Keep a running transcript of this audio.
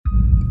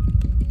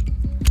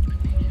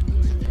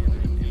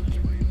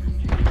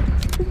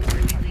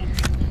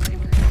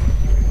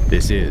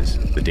This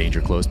is the Danger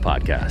Close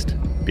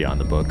podcast, Beyond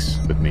the Books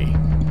with me,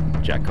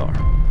 Jack Carr.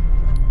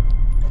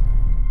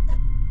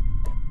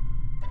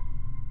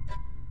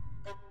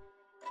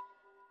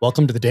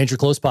 Welcome to the Danger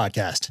Close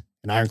podcast,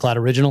 an Ironclad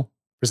original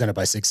presented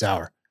by Sig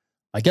Sauer.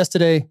 My guest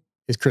today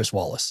is Chris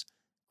Wallace.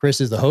 Chris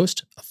is the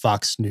host of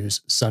Fox News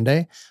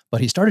Sunday,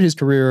 but he started his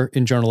career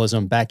in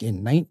journalism back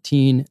in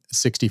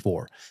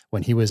 1964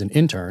 when he was an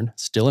intern,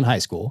 still in high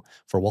school,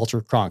 for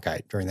Walter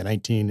Cronkite during the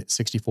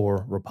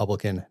 1964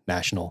 Republican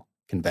National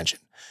Convention.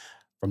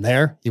 From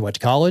there, he went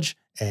to college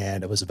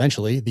and was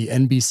eventually the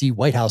NBC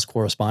White House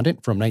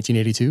correspondent from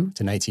 1982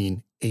 to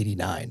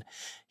 1989.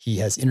 He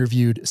has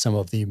interviewed some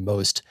of the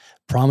most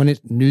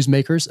prominent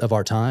newsmakers of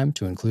our time,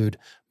 to include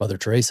Mother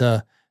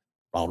Teresa,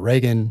 Ronald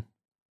Reagan,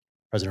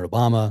 President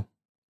Obama,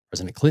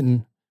 President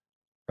Clinton,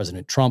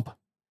 President Trump,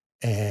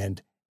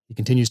 and he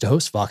continues to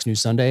host Fox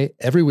News Sunday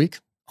every week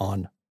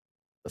on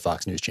the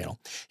Fox News channel.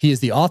 He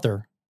is the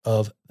author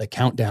of the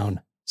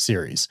Countdown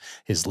series,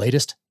 his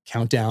latest,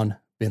 Countdown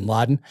Bin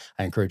Laden.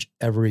 I encourage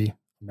every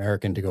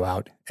American to go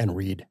out and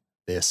read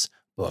this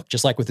book.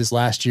 Just like with his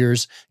last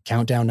year's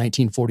Countdown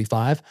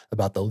 1945,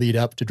 about the lead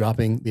up to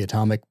dropping the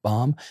atomic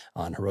bomb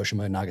on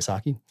Hiroshima and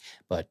Nagasaki.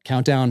 But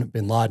Countdown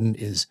Bin Laden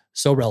is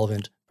so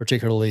relevant,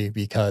 particularly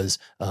because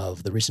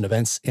of the recent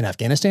events in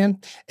Afghanistan,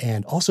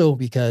 and also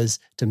because,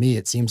 to me,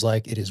 it seems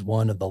like it is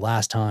one of the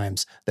last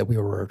times that we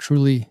were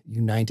truly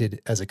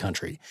united as a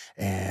country,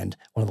 and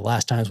one of the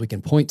last times we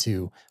can point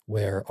to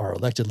where our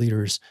elected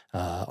leaders,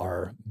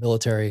 our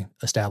military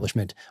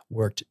establishment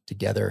worked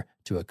together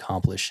to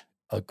accomplish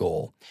a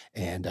goal.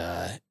 And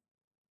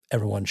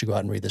everyone should go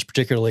out and read this,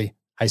 particularly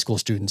high school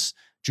students,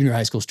 junior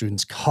high school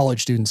students,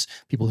 college students,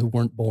 people who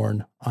weren't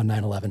born on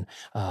 9/11.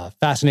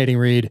 Fascinating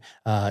read.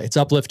 It's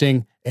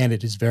uplifting, and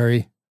it is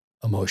very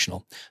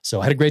emotional.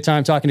 So I had a great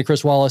time talking to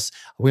Chris Wallace.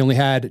 We only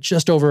had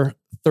just over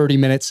 30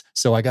 minutes,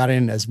 so I got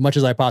in as much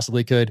as I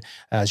possibly could.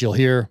 As you'll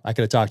hear, I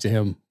could have talked to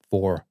him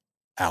for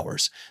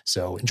hours.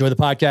 So enjoy the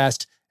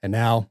podcast. And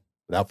now,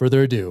 without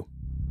further ado,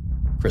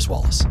 Chris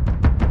Wallace.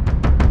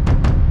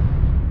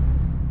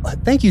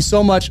 Thank you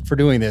so much for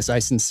doing this. I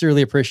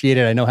sincerely appreciate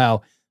it. I know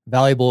how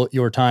valuable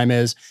your time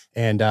is,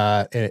 and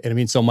it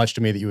means so much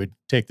to me that you would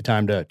take the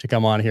time to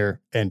come on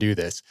here and do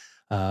this.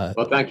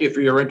 Well, thank you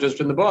for your interest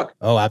in the book.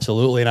 Oh,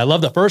 absolutely. And I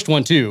love the first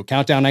one too,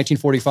 Countdown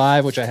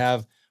 1945, which I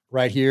have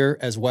right here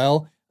as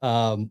well.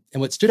 And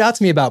what stood out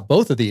to me about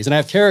both of these, and I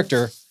have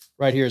Character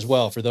right here as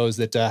well, for those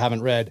that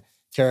haven't read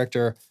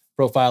Character,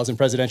 Profiles in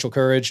Presidential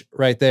Courage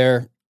right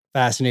there.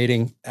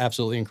 Fascinating,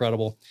 absolutely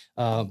incredible.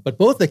 But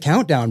both the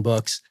Countdown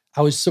books,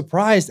 I was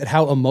surprised at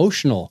how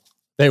emotional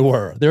they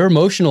were. They're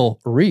emotional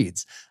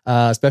reads,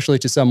 especially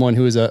to someone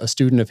who is a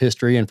student of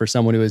history, and for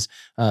someone who has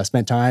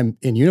spent time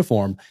in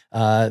uniform,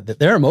 that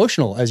they're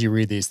emotional as you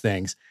read these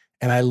things.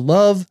 And I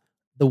love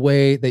the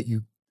way that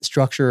you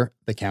structure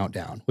the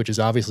countdown, which is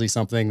obviously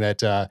something that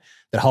that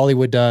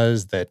Hollywood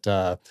does,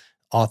 that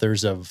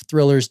authors of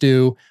thrillers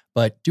do,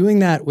 but doing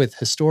that with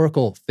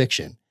historical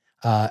fiction,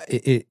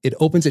 it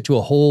opens it to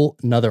a whole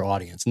nother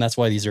audience. And that's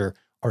why these are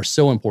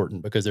so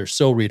important, because they're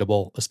so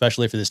readable,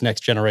 especially for this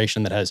next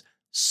generation that has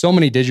so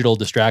many digital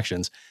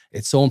distractions.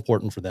 It's so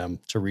important for them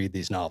to read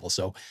these novels.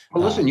 So,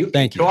 well, listen, you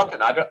keep talking.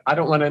 I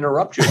don't want to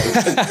interrupt you.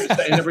 You're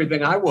saying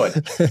everything I would.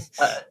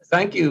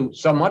 Thank you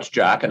so much,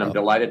 Jack, and I'm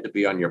delighted to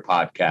be on your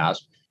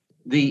podcast.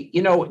 This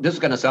is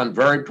going to sound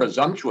very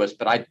presumptuous,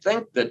 but I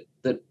think that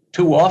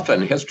too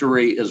often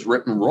history is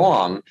written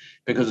wrong,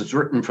 because it's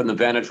written from the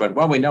vantage point,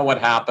 well, we know what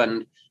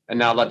happened, and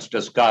now let's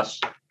discuss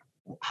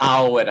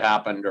how it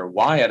happened or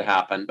why it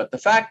happened. But the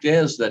fact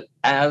is that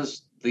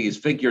as these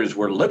figures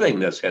were living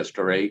this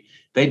history,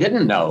 they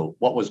didn't know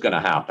what was going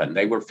to happen.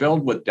 They were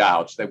filled with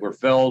doubts. They were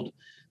filled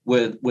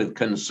with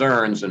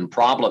concerns and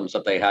problems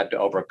that they had to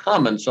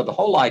overcome. And so the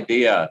whole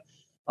idea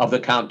of the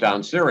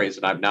Countdown series,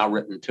 and I've now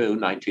written two,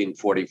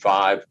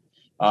 1945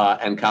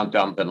 and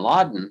Countdown Bin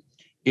Laden,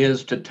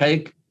 is to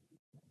take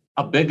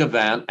a big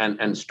event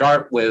and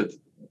start with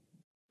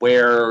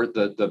where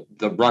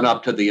the run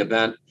up to the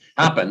event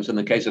happens. In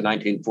the case of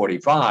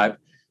 1945,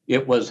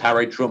 it was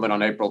Harry Truman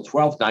on April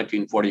 12th,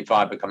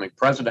 1945, becoming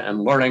president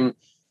and learning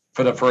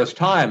for the first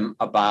time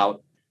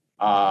about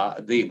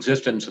the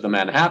existence of the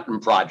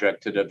Manhattan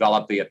Project to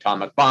develop the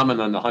atomic bomb, and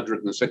then the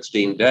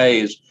 116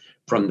 days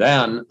from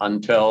then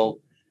until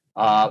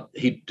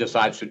he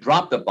decides to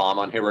drop the bomb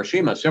on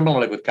Hiroshima.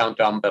 Similarly, with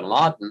Countdown Bin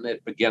Laden,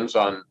 it begins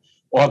on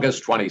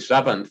August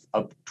 27th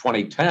of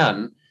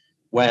 2010,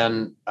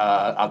 when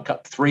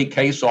three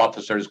case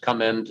officers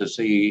come in to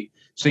see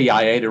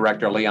CIA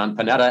Director Leon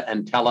Panetta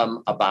and tell him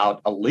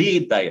about a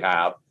lead they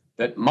have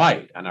that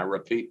might, and I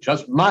repeat,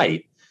 just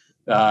might,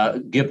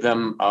 give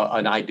them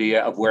an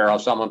idea of where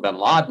Osama bin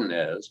Laden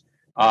is,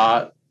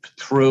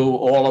 through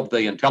all of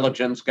the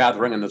intelligence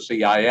gathering in the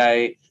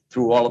CIA,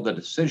 through all of the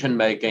decision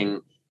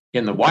making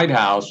in the White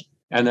House,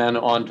 and then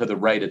on to the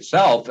raid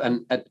itself.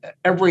 And at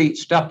every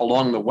step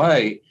along the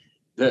way,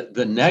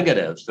 the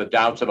negatives, the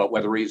doubts about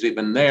whether he's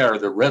even there,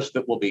 the risk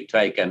that will be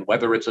taken,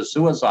 whether it's a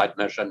suicide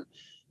mission,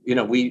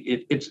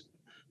 it's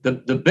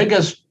the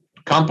biggest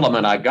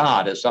compliment I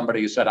got is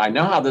somebody who said, I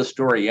know how this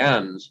story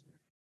ends,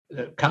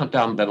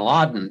 Countdown Bin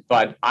Laden,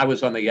 but I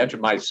was on the edge of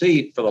my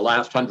seat for the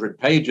last 100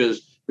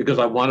 pages because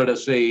I wanted to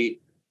see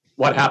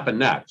what happened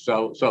next.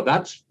 So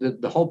that's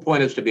the whole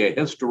point, is to be a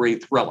history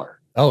thriller.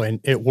 Oh, and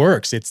it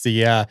works. It's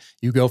the,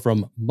 you go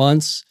from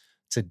months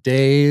to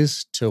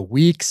days to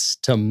weeks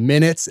to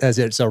minutes as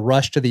it's a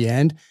rush to the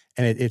end.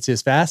 And it's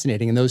just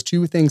fascinating. And those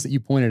two things that you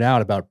pointed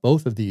out about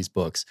both of these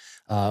books,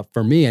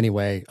 for me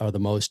anyway, are the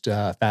most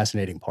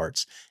fascinating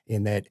parts,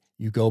 in that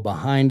you go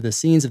behind the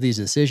scenes of these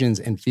decisions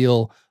and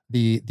feel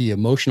the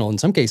emotional, in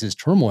some cases,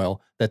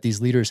 turmoil that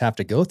these leaders have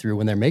to go through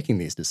when they're making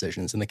these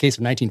decisions. In the case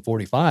of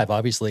 1945,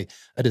 obviously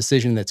a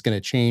decision that's going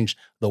to change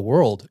the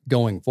world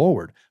going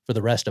forward for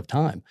the rest of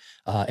time.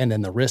 And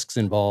then the risks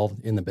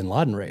involved in the Bin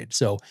Laden raid.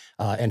 So,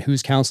 and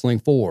who's counseling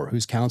for,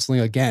 who's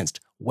counseling against,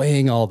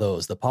 weighing all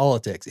those, the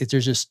politics.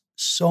 There's just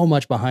so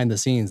much behind the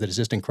scenes that is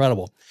just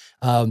incredible.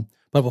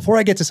 But before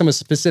I get to some of the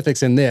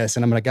specifics in this,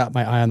 and I'm going to got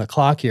my eye on the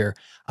clock here,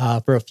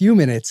 for a few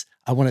minutes,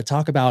 I want to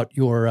talk about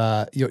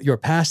your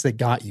past that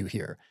got you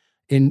here.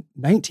 In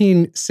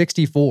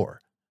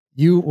 1964,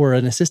 you were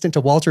an assistant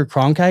to Walter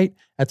Cronkite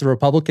at the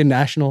Republican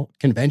National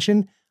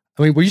Convention.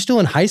 I mean, were you still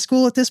in high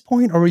school at this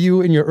point, or were you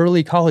in your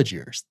early college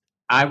years?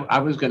 I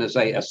was going to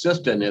say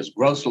assistant is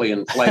grossly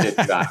inflated.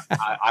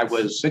 I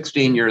was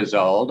 16 years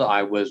old.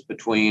 I was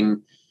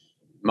between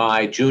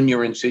my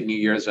junior and senior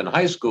years in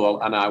high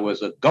school, and I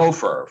was a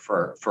gopher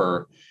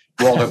for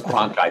Walter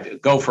Cronkite.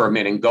 Gopher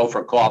meaning go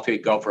for coffee,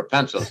 go for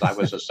pencils. I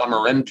was a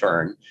summer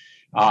intern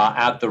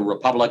at the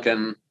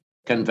Republican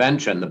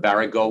convention, the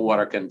Barry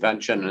Goldwater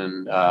convention,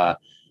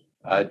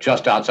 and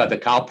just outside the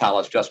Cow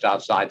Palace, just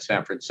outside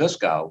San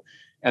Francisco.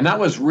 And that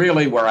was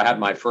really where I had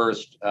my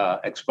first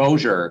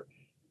exposure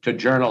to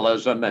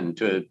journalism and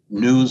to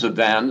news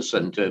events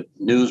and to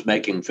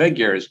news-making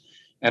figures.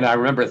 And I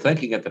remember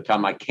thinking at the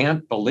time, I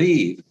can't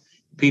believe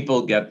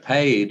people get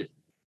paid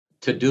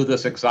to do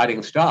this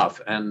exciting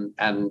stuff. And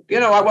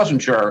I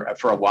wasn't sure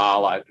for a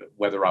while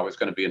whether I was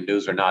going to be in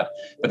news or not.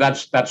 But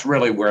that's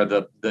really where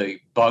the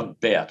bug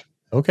bit.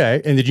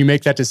 Okay. And did you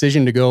make that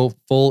decision to go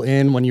full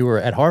in when you were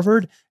at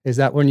Harvard? Is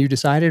that when you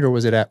decided, or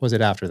was it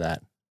after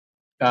that?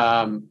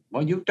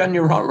 Well, you've done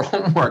your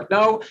homework.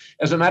 No,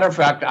 as a matter of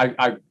fact,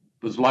 I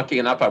was lucky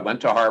enough. I went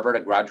to Harvard. I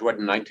graduated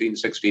in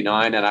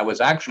 1969, and I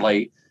was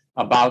actually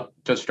about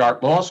to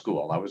start law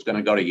school. I was going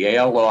to go to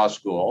Yale Law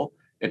School.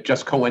 It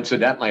just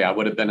coincidentally, I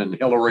would have been in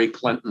Hillary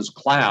Clinton's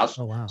class.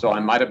 Oh, wow. So I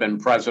might have been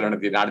president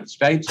of the United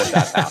States at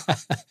that time.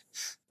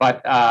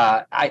 But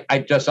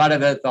I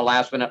decided at the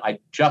last minute, I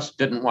just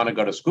didn't want to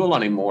go to school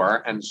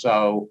anymore. And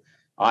so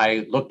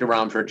I looked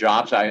around for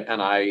jobs, and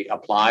I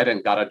applied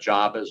and got a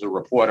job as a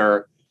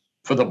reporter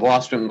for the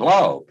Boston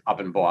Globe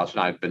up in Boston.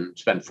 I've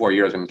spent 4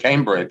 years in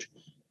Cambridge,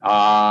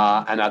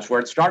 and that's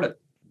where it started.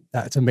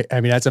 That's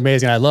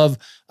amazing. I love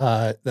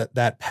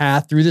that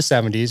path through the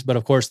 70s, but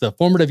of course, the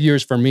formative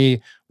years for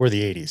me were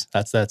the 80s.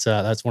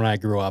 That's when I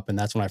grew up, and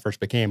that's when I first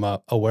became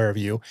aware of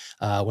you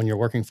when you're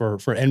working for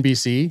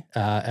NBC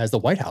as the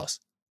White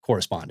House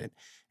correspondent.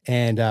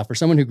 And for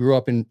someone who grew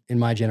up in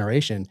my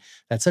generation,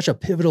 that's such a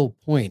pivotal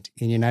point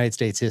in United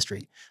States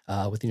history,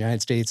 with the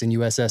United States and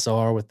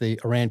USSR, with the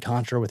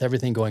Iran-Contra, with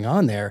everything going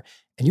on there.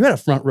 And you had a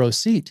front row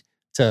seat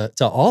to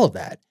all of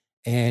that.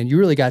 And you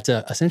really got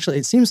to essentially,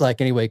 it seems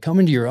like anyway, come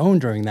into your own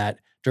during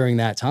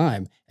that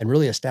time and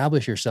really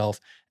establish yourself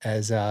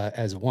as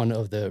one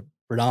of the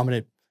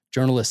predominant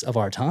journalists of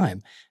our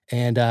time.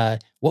 And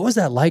what was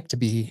that like to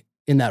be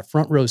in that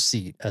front row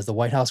seat as the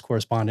White House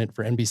correspondent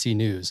for NBC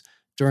News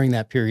during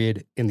that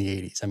period in the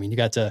 80s? I mean, you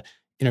got to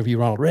interview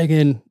Ronald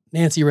Reagan,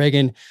 Nancy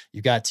Reagan.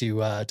 You got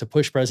to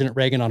push President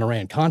Reagan on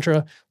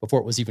Iran-Contra before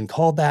it was even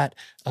called that.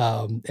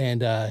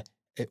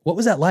 What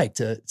was that like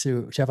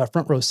to have a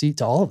front row seat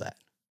to all of that?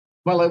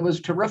 Well, it was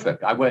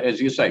terrific.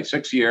 As you say,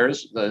 6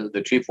 years,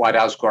 the chief White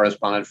House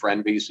correspondent for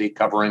NBC,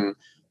 covering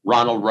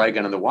Ronald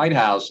Reagan and the White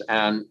House.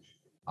 And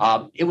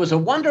it was a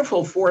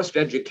wonderful forced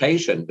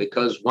education,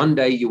 because one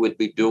day you would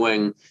be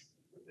doing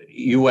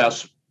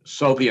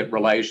U.S.-Soviet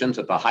relations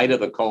at the height of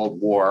the Cold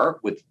War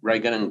with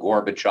Reagan and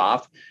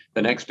Gorbachev.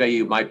 The next day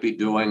you might be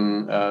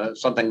doing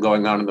something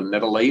going on in the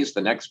Middle East.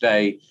 The next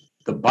day,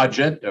 the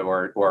budget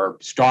or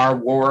Star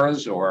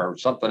Wars or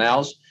something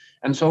else.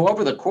 And so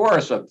over the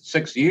course of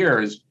 6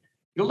 years,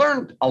 you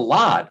learned a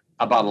lot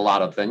about a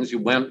lot of things. You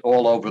went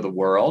all over the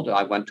world.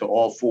 I went to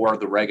all 4 of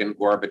the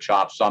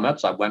Reagan-Gorbachev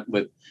summits. I went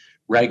with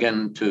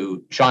Reagan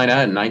to China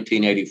in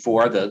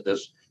 1984,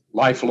 this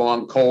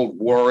lifelong Cold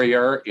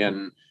Warrior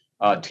in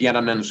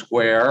Tiananmen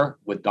Square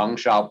with Deng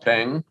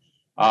Xiaoping.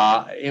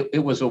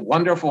 It was a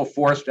wonderful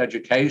forced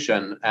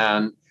education.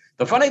 And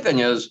the funny thing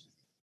is,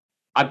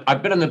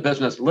 I've been in the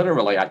business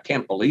literally, I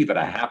can't believe it,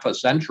 a half a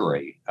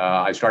century.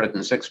 I started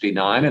in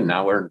 69, and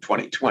now we're in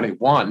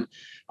 2021.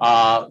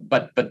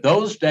 But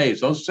those days,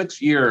 those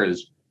 6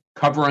 years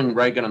covering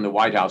Reagan in the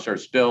White House are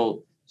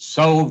still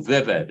so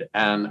vivid.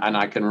 And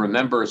I can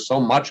remember so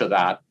much of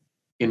that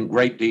in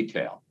great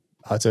detail.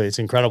 So it's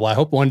incredible. I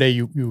hope one day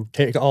you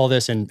take all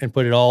this and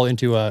put it all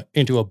into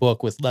a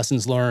book with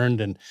lessons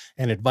learned and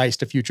advice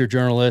to future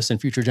journalists and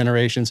future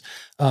generations.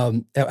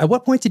 At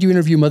what point did you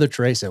interview Mother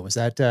Teresa? Was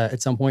that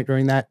at some point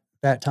during that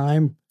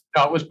time?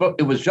 No,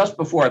 it was just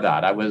before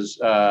that. I was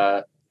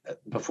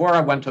before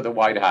I went to the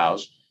White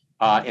House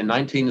in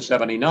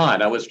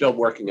 1979. I was still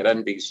working at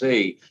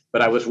NBC,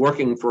 but I was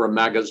working for a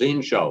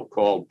magazine show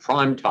called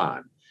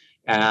Primetime,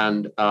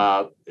 and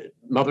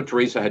Mother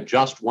Teresa had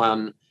just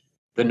won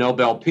the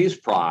Nobel Peace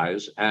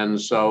Prize. And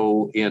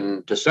so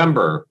in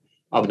December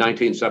of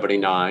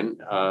 1979,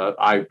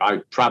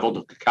 I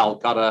traveled to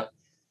Calcutta,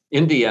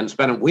 India, and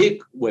spent a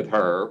week with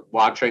her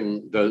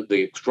watching the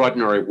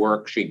extraordinary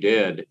work she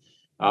did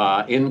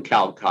in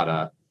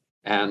Calcutta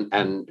and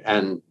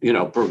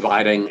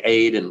providing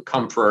aid and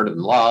comfort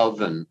and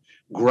love and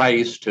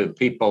grace to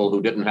people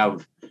who didn't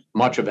have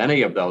much of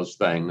any of those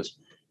things.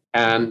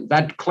 And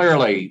that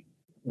clearly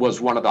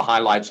was one of the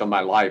highlights of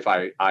my life.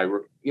 I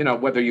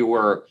whether you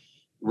were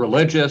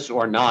religious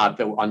or not,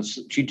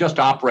 she just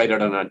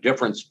operated on a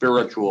different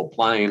spiritual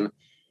plane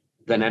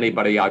than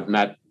anybody I've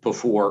met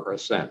before or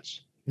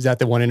since. Is that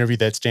the one interview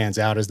that stands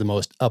out as the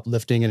most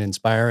uplifting and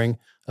inspiring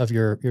of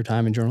your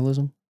time in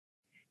journalism?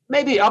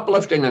 Maybe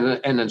uplifting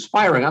and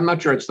inspiring. I'm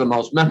not sure it's the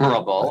most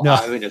memorable. No.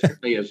 I mean, it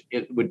certainly is.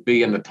 It would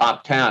be in the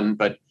top 10,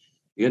 but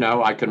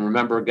I can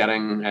remember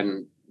getting,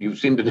 and you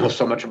seem to know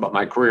so much about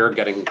my career,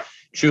 getting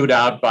chewed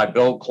out by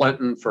Bill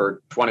Clinton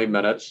for 20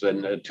 minutes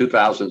in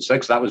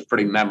 2006. That was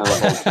pretty memorable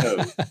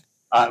too.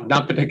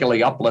 Not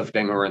particularly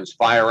uplifting or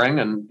inspiring,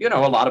 and a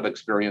lot of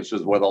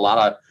experiences with a lot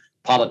of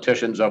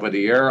politicians over the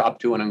year, up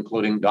to and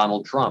including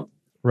Donald Trump.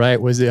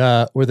 Right. Were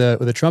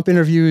the Trump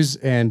interviews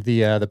and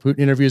the Putin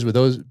interviews, would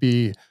those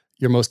be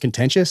your most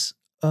contentious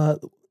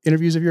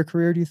interviews of your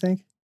career, do you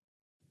think?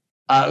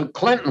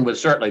 Clinton was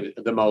certainly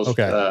the most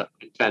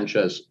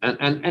contentious,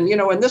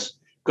 and this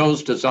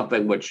goes to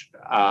something which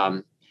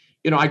I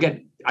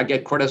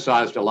get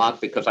criticized a lot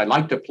because I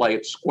like to play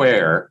it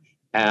square,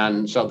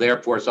 and so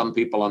therefore some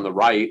people on the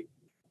right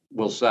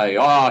will say,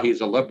 "Oh,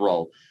 he's a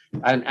liberal,"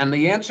 and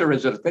the answer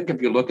is, I think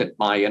if you look at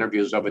my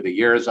interviews over the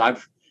years,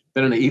 I've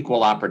been an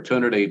equal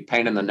opportunity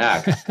pain in the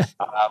neck,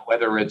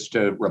 whether it's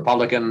to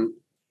Republican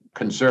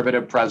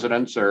conservative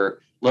presidents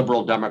or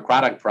liberal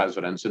Democratic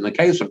presidents. In the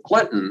case of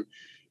Clinton,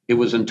 it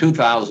was in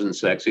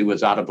 2006. He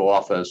was out of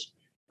office,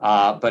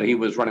 but he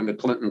was running the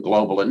Clinton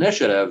Global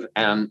Initiative.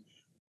 And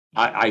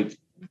I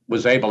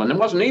was able, and it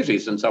wasn't easy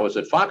since I was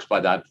at Fox by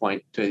that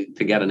point, to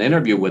get an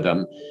interview with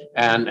him.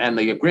 And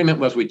the agreement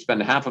was we'd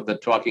spend half of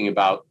it talking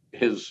about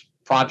his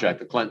project,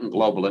 the Clinton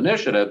Global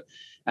Initiative,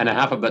 and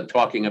half of it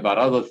talking about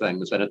other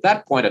things. And at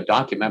that point, a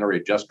documentary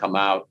had just come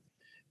out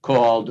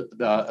called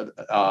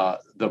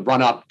the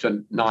Run-Up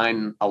to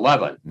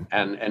 9/11,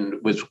 and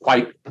was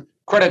quite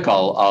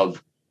critical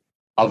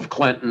of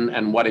Clinton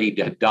and what he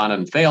had done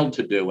and failed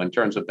to do in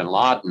terms of bin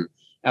Laden.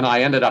 And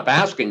I ended up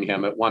asking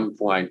him at one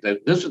point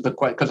that this is the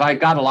question, because I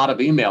got a lot of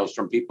emails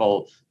from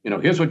people,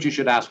 here's what you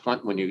should ask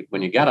Clinton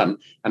when you get him.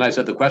 And I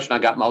said, the question I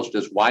got most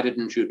is, why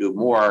didn't you do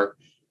more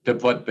to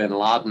put bin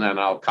Laden and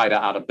al-Qaeda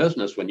out of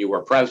business when you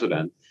were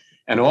president?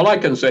 And all I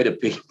can say to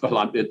people,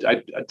 I'm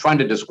trying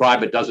to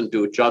describe it doesn't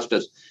do it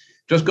justice.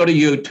 Just go to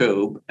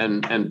YouTube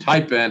and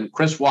type in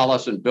Chris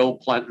Wallace and Bill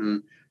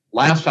Clinton.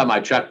 Last time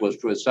I checked was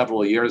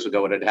several years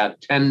ago, and it had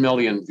 10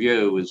 million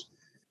views,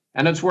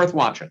 and it's worth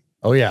watching.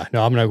 Oh yeah,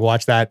 no, I'm going to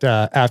watch that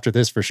after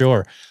this for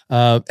sure.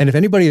 And if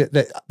anybody,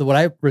 what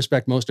I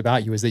respect most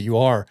about you is that you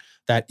are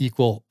that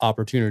equal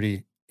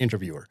opportunity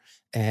interviewer.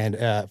 And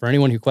for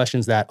anyone who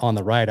questions that on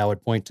the right, I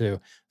would point to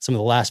some of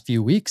the last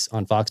few weeks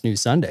on Fox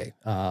News Sunday,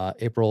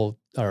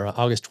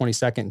 August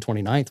 22nd and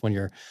 29th, when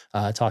you're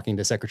talking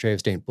to Secretary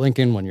of State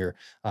Blinken, when you're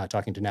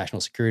talking to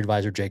National Security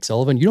Advisor Jake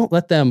Sullivan. You don't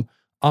let them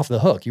off the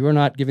hook. You are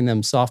not giving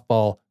them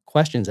softball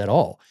questions at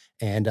all.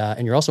 And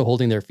you're also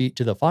holding their feet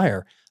to the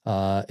fire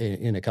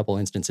in a couple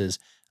instances.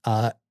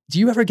 Do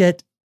you ever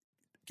get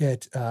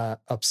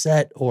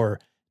upset, or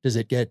does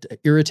it get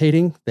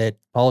irritating that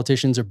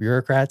politicians or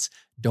bureaucrats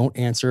don't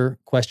answer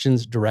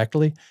questions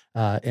directly,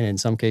 and in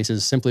some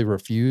cases simply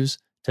refuse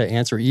to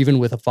answer, even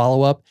with a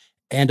follow-up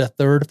and a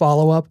third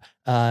follow-up,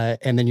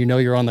 and then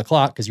you're on the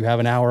clock because you have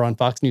an hour on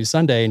Fox News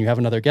Sunday and you have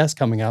another guest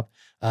coming up?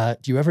 How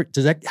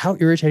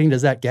irritating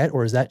does that get,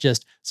 or is that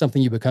just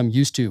something you become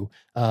used to,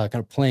 kind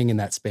of playing in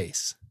that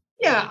space?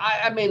 Yeah,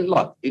 I mean,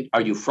 look,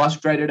 are you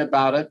frustrated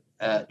about it?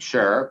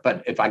 Sure,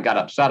 but if I got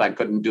upset, I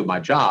couldn't do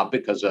my job,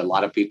 because a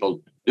lot of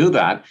people do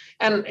that.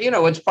 And,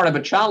 it's part of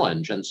a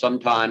challenge. And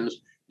sometimes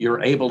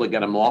you're able to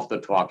get them off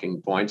the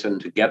talking points and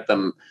to get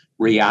them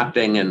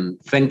reacting and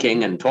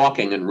thinking and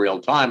talking in real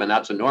time. And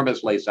that's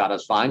enormously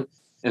satisfying.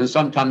 And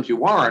sometimes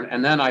you aren't.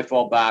 And then I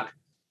fall back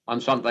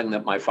on something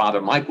that my father,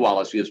 Mike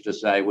Wallace, used to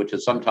say, which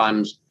is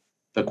sometimes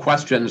the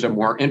questions are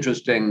more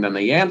interesting than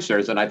the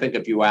answers. And I think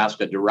if you ask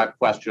a direct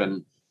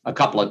question a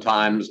couple of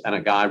times and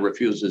a guy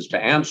refuses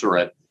to answer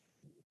it,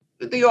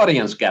 the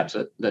audience gets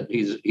it, that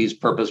he's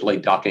purposely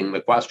ducking the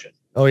question.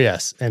 Oh,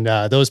 yes. And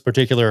those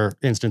particular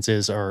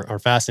instances are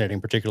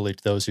fascinating, particularly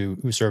to those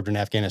who served in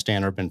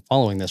Afghanistan or have been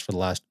following this for the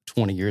last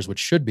 20 years, which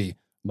should be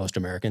most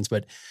Americans.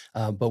 But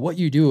what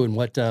you do and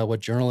what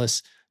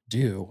journalists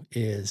do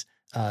is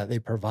they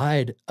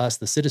provide us,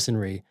 the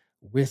citizenry,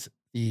 with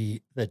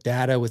the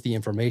data, with the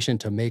information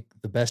to make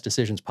the best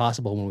decisions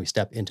possible when we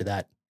step into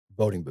that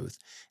voting booth.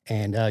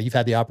 And you've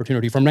had the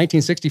opportunity from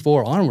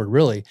 1964 onward,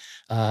 really,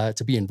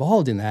 to be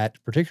involved in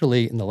that,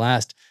 particularly in the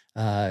last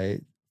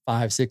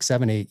 5, 6,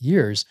 7, 8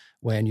 years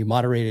when you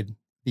moderated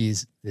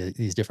these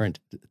different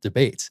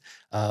debates.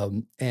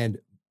 And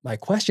my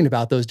question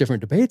about those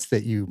different debates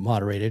that you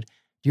moderated,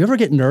 do you ever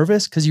get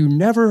nervous? Because you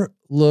never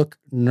look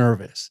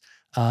nervous.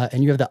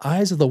 And you have the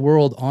eyes of the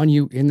world on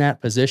you in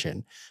that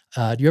position.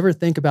 Do you ever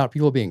think about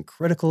people being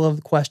critical of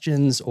the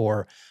questions,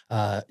 or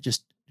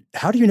just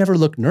how do you never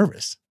look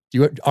nervous?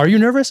 Are you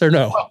nervous or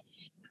no? Well,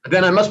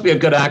 then I must be a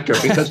good actor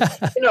because,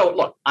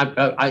 look,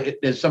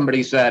 as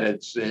somebody said,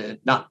 it's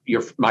not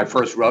my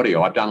first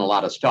rodeo. I've done a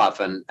lot of stuff.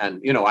 And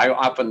I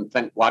often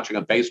think watching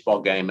a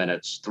baseball game and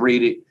it's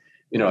 3-2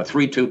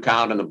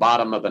 count in the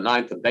bottom of the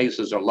ninth, the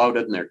bases are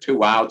loaded and there are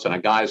 2 outs and a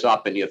guy's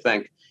up, and you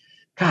think,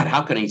 God,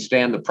 how can he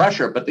stand the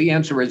pressure? But the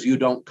answer is you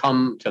don't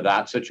come to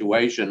that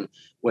situation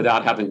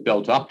without having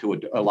built up to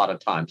it a lot of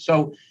time.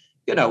 So,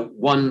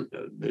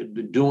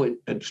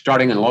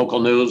 starting in local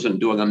news and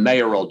doing a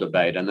mayoral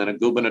debate and then a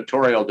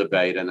gubernatorial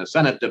debate and a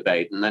Senate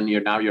debate, and then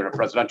you're in a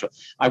presidential.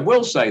 I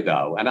will say,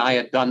 though, and I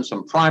had done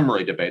some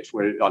primary debates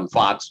on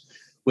Fox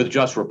with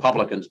just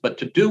Republicans, but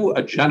to do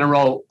a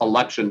general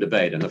election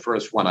debate, and the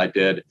first one I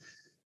did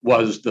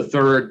was the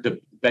third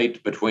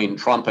debate between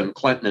Trump and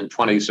Clinton in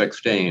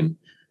 2016.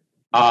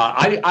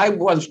 I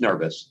was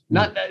nervous,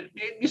 not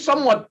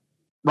somewhat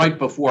right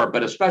before,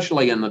 but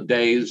especially in the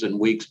days and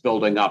weeks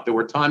building up. There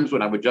were times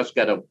when I would just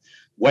get a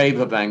wave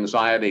of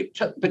anxiety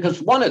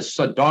because one is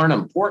so darn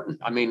important.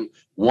 I mean,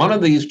 one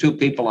of these two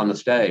people on the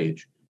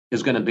stage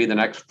is going to be the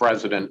next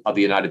president of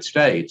the United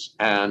States.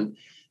 And,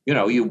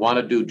 you want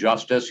to do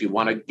justice. You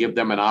want to give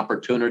them an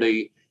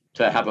opportunity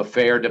to have a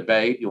fair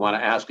debate. You want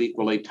to ask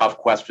equally tough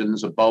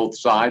questions of both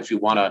sides. You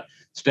want to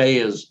stay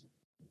as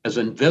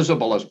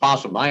invisible as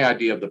possible. My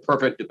idea of the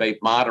perfect debate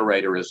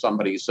moderator is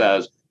somebody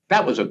says,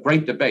 that was a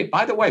great debate.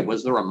 By the way,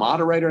 was there a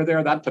moderator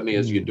there? That to me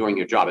is you doing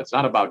your job. It's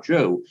not about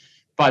you.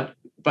 But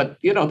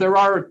there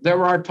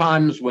are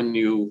times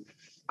when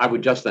I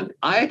would just think,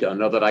 I don't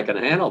know that I can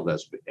handle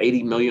this.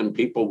 80 million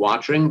people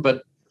watching,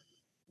 but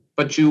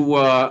you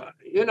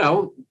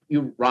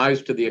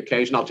rise to the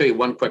occasion. I'll tell you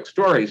one quick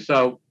story.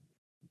 So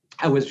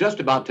I was just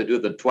about to do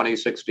the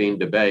 2016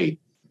 debate,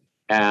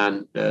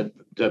 and the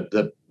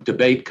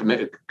debate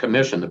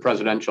commission, the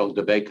presidential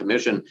debate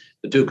commission,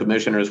 the two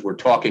commissioners were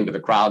talking to the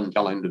crowd and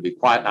telling them to be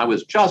quiet. And I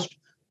was just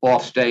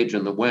off stage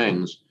in the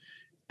wings.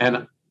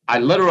 And I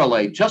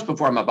literally, just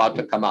before I'm about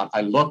to come out,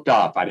 I looked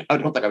up. I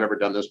don't think I've ever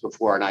done this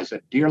before. And I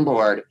said, Dear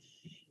Lord,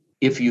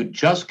 if you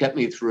just get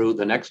me through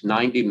the next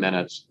 90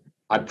 minutes,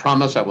 I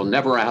promise I will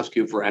never ask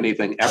you for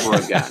anything ever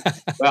again.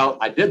 Well,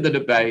 I did the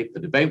debate. The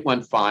debate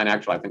went fine.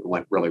 Actually, I think it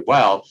went really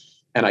well.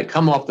 And I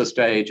come off the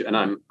stage and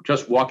I'm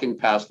just walking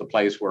past the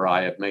place where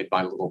I had made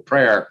my little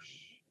prayer.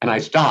 And I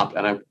stopped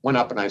and I went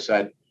up and I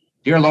said,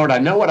 Dear Lord, I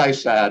know what I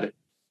said,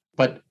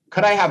 but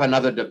could I have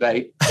another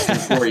debate in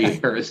 4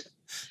 years?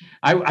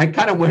 I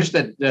kind of wish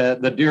that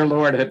the dear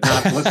Lord had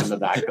not listened to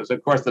that, because,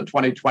 of course, the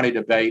 2020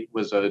 debate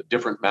was a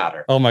different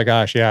matter. Oh, my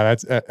gosh. Yeah,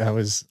 that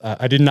was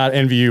I did not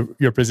envy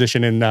your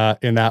position in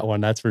that one.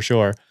 That's for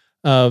sure.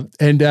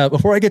 And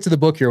before I get to the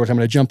book here, which I'm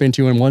going to jump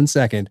into in 1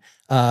 second,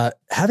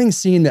 having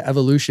seen the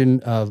evolution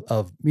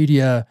of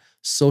media,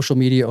 social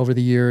media over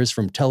the years,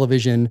 from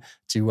television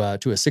to a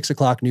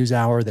 6:00 news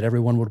hour that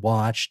everyone would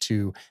watch,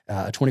 to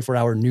a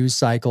 24-hour news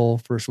cycle,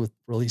 first with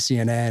really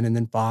CNN and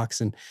then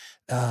Fox, and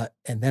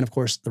then, of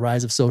course, the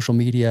rise of social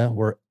media,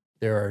 where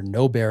there are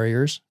no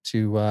barriers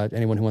to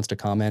anyone who wants to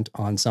comment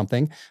on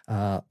something,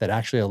 that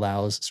actually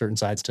allows certain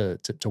sides to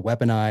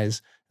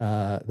weaponize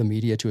the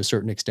media to a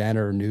certain extent,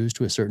 or news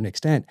to a certain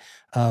extent.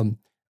 Do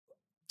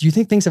you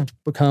think things have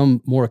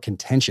become more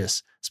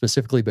contentious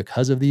specifically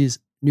because of these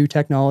new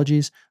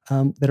technologies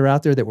that are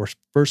out there that were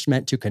first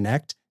meant to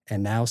connect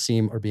and now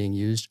are being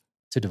used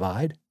to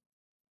divide?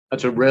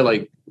 That's a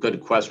really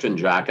good question,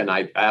 Jack, and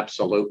I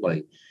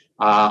absolutely.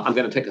 I'm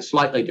going to take a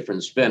slightly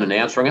different spin and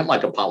answering it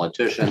like a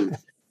politician,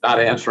 not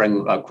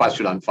answering a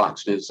question on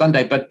Fox News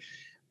Sunday. But,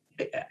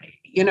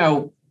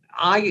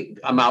 I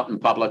am out in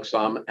public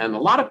some, and a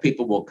lot of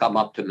people will come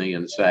up to me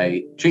and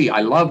say, gee,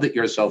 I love that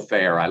you're so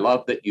fair. I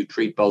love that you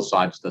treat both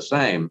sides the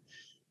same.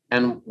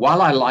 And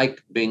while I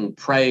like being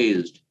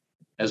praised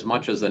as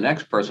much as the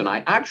next person,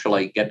 I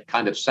actually get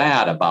kind of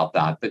sad about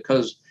that,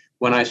 because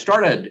when I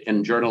started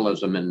in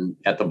journalism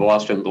at the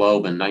Boston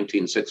Globe in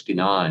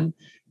 1969,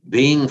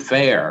 being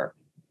fair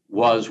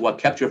was what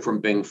kept you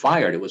from being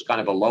fired. It was kind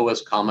of a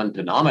lowest common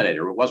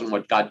denominator. It wasn't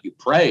what got you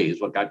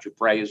praise. What got you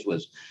praise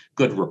was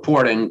good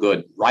reporting,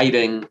 good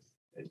writing,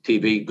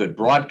 TV, good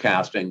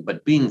broadcasting.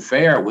 But being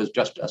fair was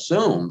just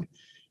assumed.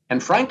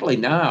 And frankly,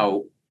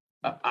 now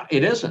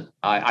It isn't.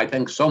 I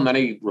think so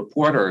many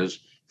reporters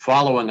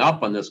following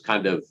up on this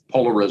kind of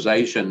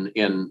polarization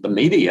in the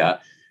media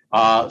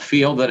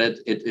feel that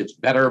it's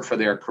better for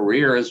their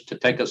careers to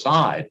take a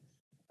side.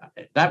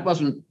 That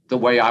wasn't the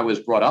way I was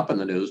brought up in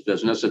the news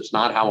business. It's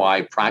not how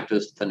I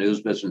practice the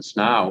news business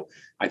now.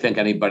 I think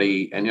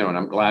anybody, and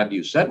I'm glad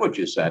you said what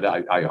you said.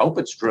 I hope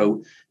it's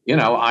true.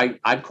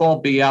 I'd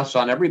call BS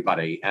on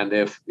everybody. And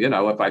if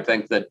I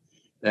think that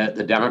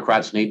the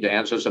Democrats need to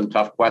answer some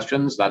tough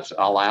questions,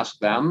 I'll ask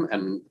them.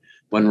 And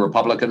when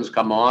Republicans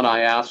come on,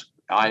 I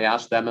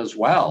ask them as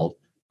well.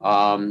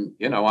 I'm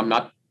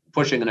not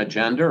pushing an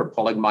agenda or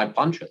pulling my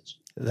punches.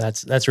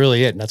 That's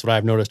really it. And that's what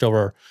I've noticed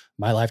over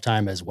my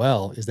lifetime as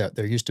well, is that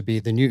there used to be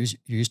the news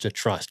you used to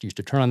trust. You used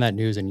to turn on that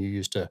news and you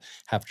used to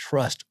have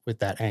trust with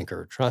that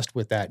anchor, trust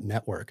with that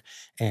network.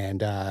 And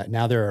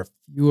now there are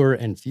fewer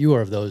and fewer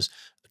of those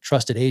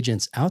trusted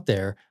agents out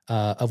there,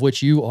 of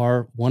which you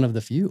are one of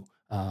the few.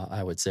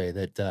 I would say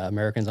that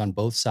Americans on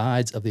both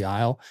sides of the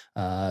aisle,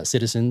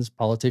 citizens,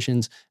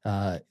 politicians,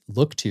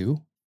 look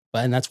to,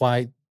 and that's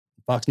why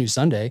Fox News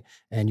Sunday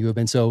and you have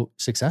been so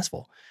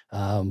successful.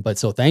 But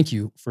so thank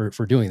you for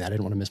doing that. I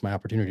didn't want to miss my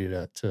opportunity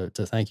to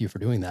thank you for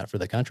doing that for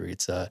the country.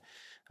 It's a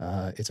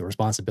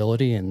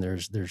responsibility, and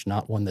there's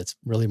not one that's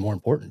really more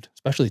important,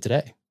 especially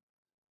today.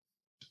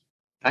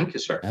 Thank you,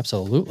 sir.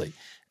 Absolutely.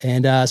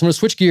 And so I'm going to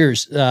switch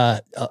gears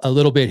a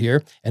little bit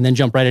here and then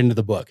jump right into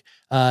the book.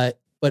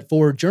 But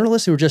for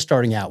journalists who are just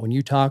starting out, when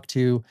you talk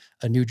to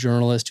a new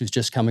journalist who's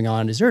just coming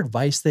on, is there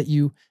advice that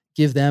you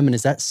give them? And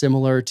is that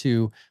similar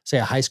to, say,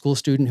 a high school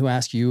student who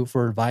asks you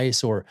for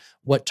advice or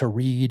what to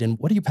read? And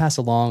what do you pass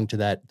along to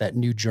that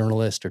new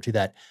journalist or to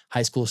that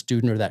high school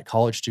student or that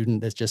college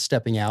student that's just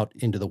stepping out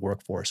into the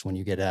workforce when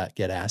you get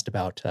asked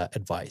about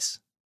advice?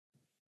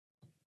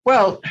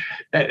 Well,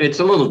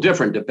 it's a little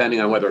different depending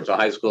on whether it's a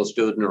high school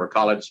student or a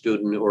college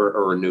student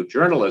or a new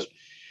journalist.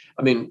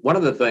 I mean, one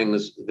of the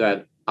things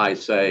that I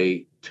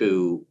say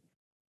to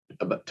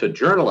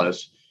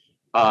journalists,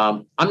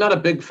 I'm not a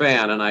big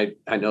fan, and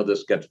I know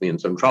this gets me in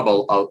some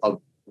trouble,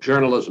 of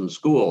journalism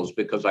schools,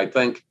 because I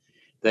think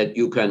that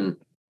you can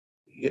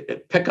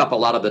pick up a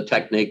lot of the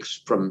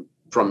techniques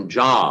from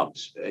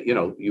jobs.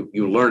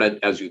 You learn it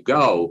as you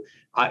go.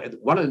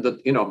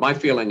 My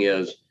feeling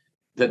is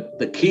that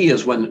the key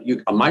is when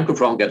a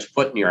microphone gets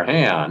put in your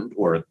hand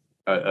or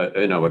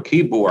a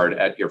keyboard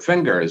at your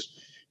fingers,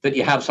 that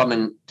you have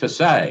something to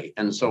say.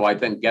 And so I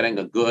think getting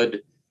a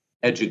good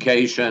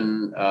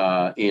education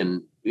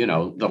in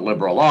the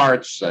liberal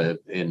arts,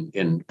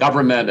 in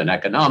government and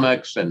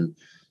economics and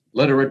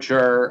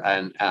literature,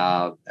 and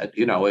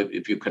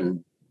if you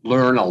can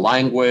learn a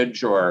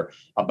language or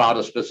about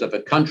a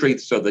specific country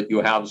so that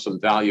you have some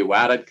value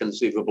added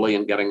conceivably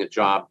in getting a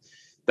job,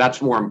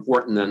 that's more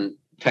important than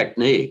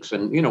techniques.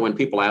 And when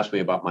people ask me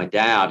about my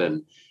dad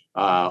and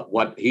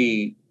what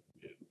he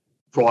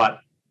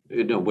brought,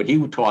 what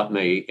he taught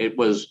me, it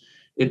was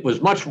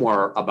much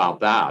more about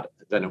that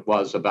than it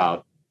was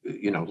about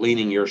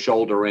leaning your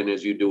shoulder in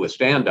as you do a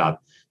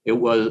stand-up. It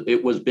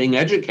was being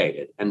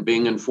educated and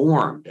being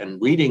informed and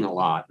reading a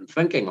lot and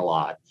thinking a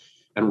lot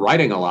and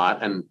writing a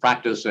lot and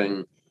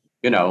practicing,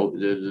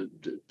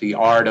 the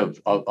art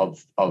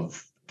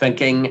of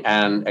thinking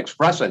and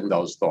expressing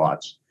those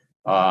thoughts.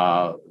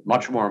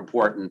 Much more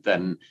important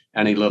than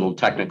any little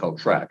technical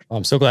trick.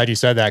 I'm so glad you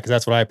said that, because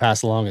that's what I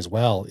pass along as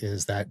well,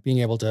 is that being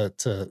able to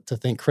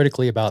think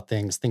critically about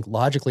things, think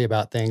logically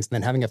about things, and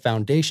then having a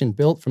foundation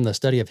built from the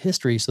study of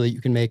history so that you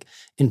can make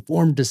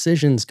informed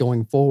decisions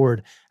going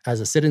forward as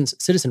a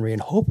citizenry,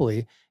 and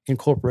hopefully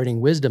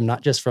incorporating wisdom,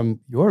 not just from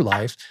your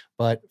life,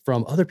 but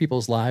from other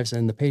people's lives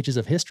and the pages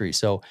of history.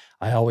 So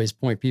I always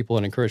point people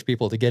and encourage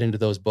people to get into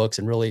those books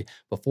and really,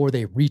 before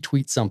they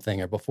retweet something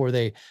or before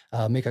they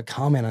make a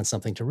comment on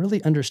something, to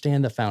really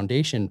understand the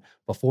foundation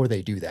before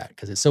they do that.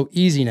 Because it's so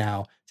easy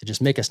now to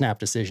just make a snap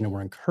decision, and we're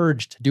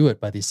encouraged to do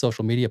it by these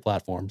social media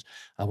platforms,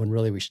 when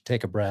really we should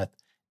take a breath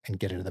and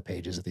get into the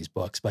pages of these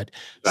books. But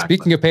Exactly.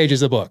 Speaking of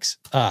pages of books,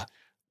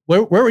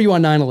 where were you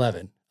on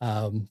 9/11?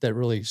 That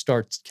really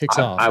kicks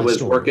off. I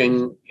was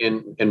working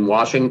in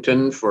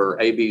Washington for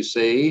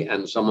ABC,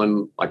 and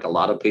someone, like a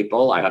lot of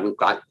people, I hadn't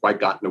quite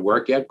gotten to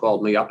work yet,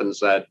 called me up and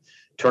said,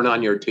 turn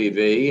on your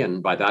TV.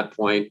 And by that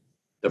point,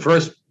 the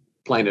first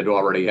plane had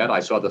already hit.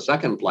 I saw the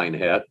second plane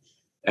hit,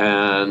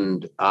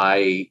 and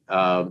I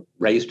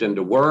raced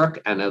into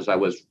work. And as I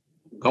was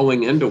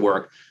going into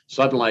work,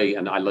 suddenly,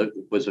 and I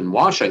was in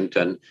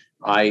Washington,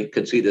 I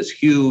could see this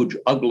huge,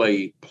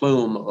 ugly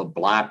plume of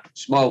black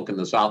smoke in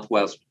the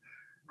southwest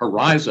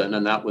horizon,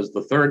 and that was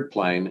the third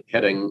plane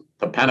hitting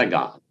the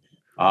Pentagon.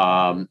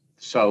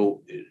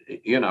 So,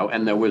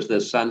 and there was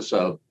this sense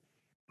of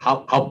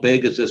how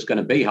big is this going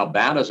to be? How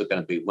bad is it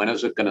going to be? When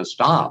is it going to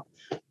stop?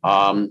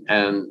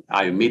 And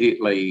I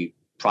immediately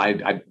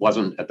tried. I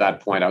wasn't at that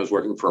point. I was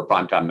working for a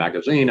primetime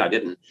magazine.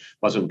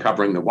 Wasn't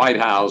covering the White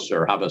House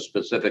or have a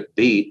specific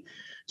beat.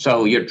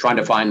 So you're trying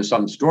to find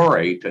some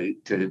story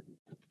to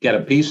get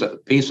a piece of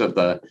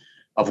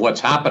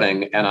what's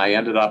happening. And I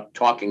ended up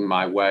talking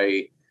my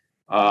way.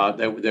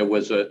 There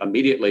was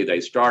immediately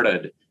they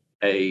started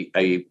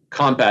a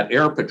combat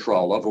air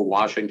patrol over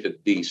Washington,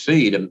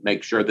 D.C. to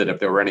make sure that if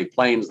there were any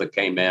planes that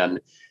came in,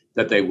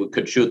 that they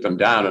could shoot them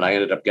down. And I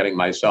ended up getting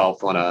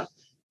myself on a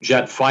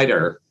jet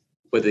fighter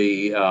with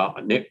the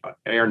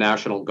Air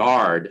National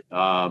Guard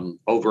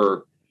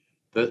over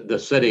the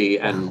city,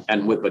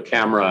 and with the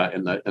camera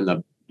in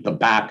the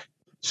back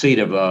seat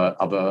of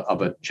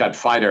a jet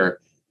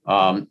fighter,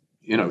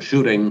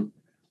 shooting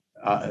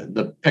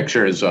the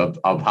pictures of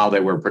how they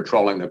were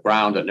patrolling the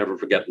ground. I'll never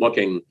forget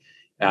looking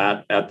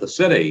at the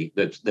city,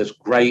 this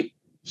great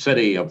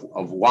city of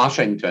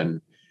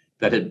Washington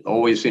that had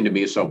always seemed to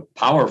be so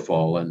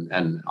powerful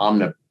and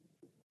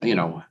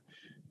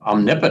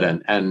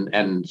omnipotent,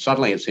 and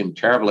suddenly it seemed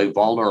terribly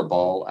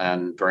vulnerable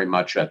and very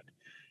much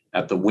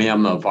at the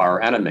whim of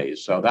our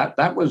enemies. So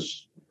that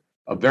was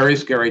a very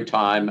scary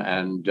time,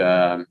 and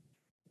an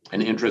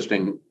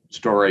interesting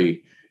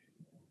story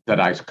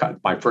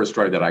my first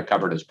story that I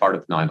covered as part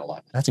of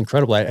 9/11. That's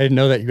incredible. I didn't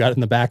know that you got in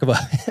the back of a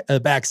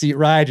backseat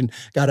ride and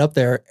got up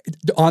there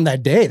on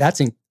that day. That's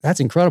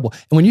incredible.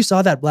 And when you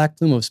saw that black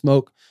plume of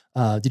smoke,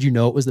 did you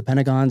know it was the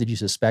Pentagon? Did you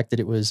suspect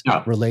that it was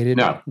related?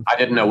 No, I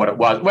didn't know what it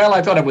was. Well,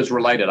 I thought it was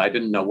related. I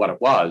didn't know what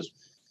it was.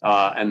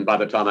 And by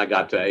the time I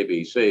got to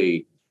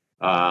ABC,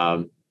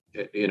 I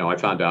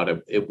found out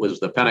it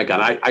was the Pentagon.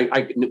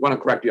 I want to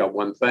correct you on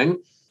one thing.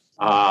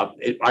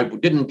 I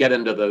didn't get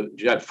into the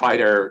jet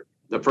fighter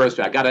the first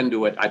day. I got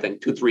into it, I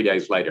think, 2-3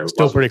 days later.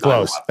 Still pretty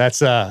close.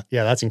 That's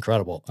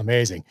incredible.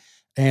 Amazing.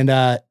 And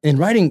in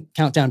writing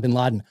Countdown Bin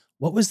Laden,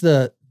 what was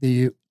the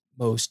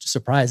most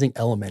surprising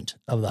element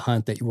of the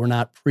hunt that you were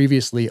not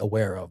previously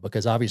aware of?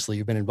 Because obviously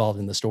you've been involved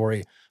in the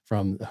story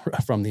from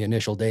the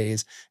initial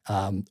days.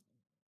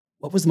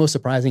 What was the most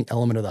surprising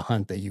element of the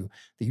hunt that you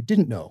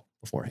didn't know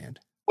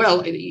beforehand? Well,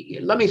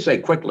 let me say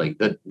quickly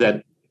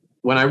that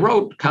when I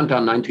wrote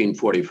Countdown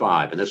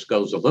 1945, and this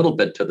goes a little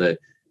bit to the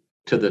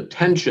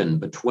tension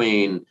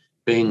between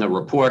being a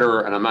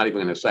reporter, and I'm not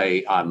even going to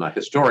say I'm a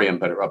historian,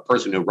 but a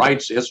person who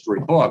writes history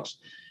books.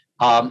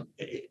 I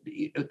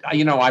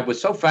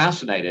was so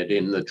fascinated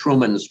in the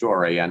Truman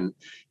story,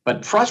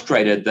 but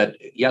frustrated that,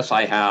 yes,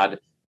 I had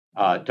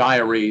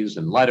diaries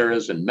and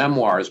letters and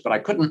memoirs, but I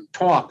couldn't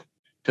talk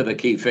to the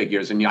key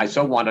figures. And I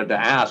so wanted to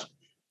ask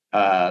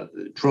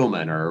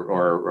Truman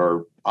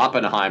or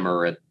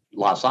Oppenheimer at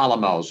Los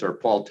Alamos or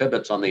Paul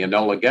Tibbets on the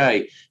Enola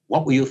Gay,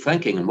 what were you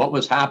thinking and what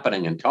was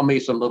happening? And tell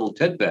me some little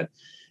tidbit.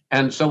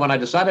 And so when I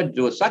decided to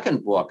do a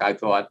second book, I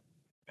thought,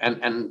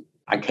 and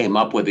I came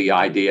up with the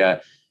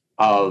idea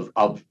of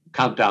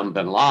Countdown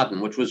Bin Laden,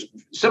 which was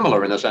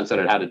similar in the sense that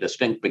it had a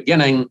distinct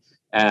beginning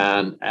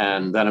and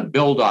then a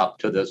build up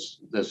to this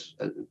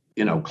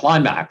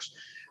climax.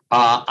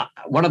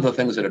 One of the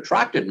things that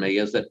attracted me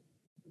is that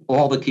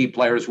all the key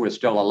players were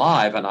still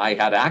alive and I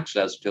had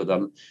access to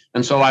them.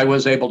 And so I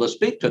was able to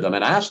speak to them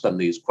and ask them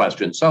these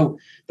questions. So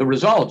the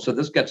result, so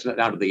this gets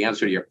down to the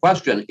answer to your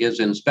question, is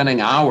in spending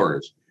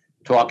hours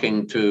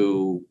talking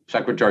to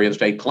Secretary of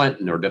State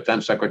Clinton or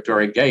Defense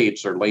Secretary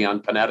Gates or Leon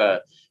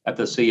Panetta at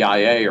the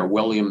CIA or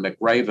William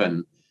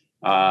McRaven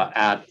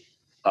at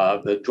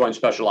the Joint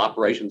Special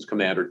Operations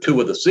Command or two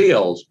of the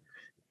SEALs,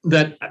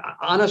 that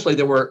honestly,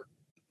 there were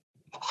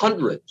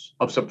hundreds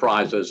of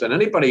surprises. And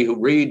anybody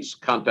who reads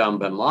Countdown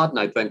Bin Laden,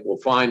 I think,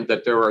 will find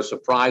that there are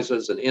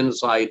surprises and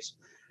insights,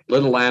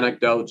 little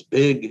anecdotes,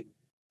 big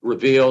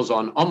reveals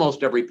on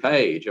almost every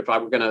page. If I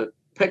were going to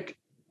pick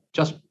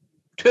just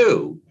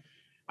two,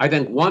 I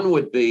think one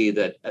would be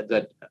that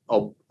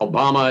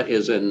Obama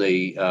is in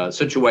the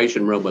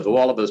Situation Room with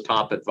all of his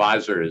top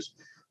advisors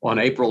on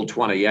April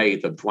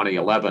 28th of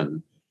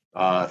 2011,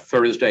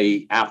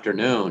 Thursday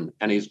afternoon,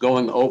 and he's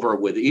going over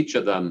with each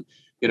of them,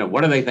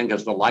 what do they think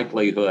is the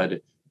likelihood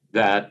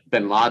that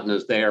bin Laden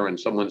is there? And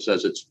someone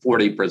says it's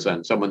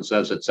 40%, someone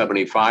says it's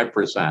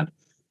 75%.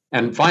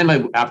 And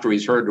finally, after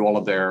he's heard all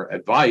of their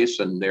advice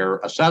and their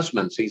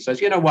assessments, he says,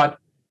 you know what?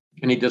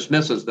 And he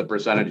dismisses the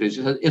percentages.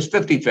 He says, it's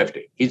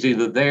 50-50. He's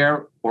either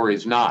there or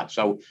he's not.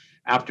 So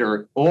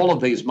after all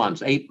of these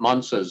months, 8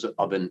 months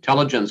of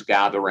intelligence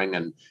gathering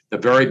and the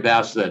very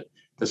best that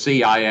the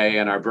CIA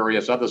and our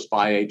various other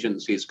spy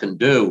agencies can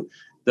do,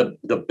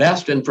 the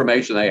best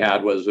information they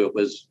had was it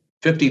was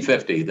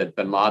 50-50 that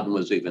bin Laden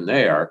was even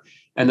there.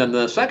 And then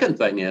the second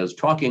thing is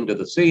talking to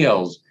the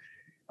SEALs,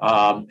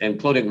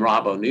 including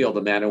Rob O'Neill,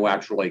 the man who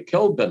actually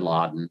killed bin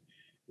Laden.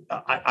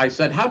 I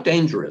said, how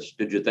dangerous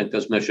did you think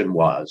this mission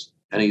was?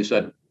 And he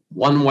said,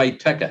 one-way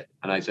ticket.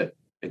 And I said,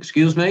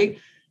 excuse me?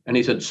 And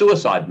he said,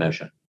 suicide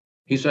mission.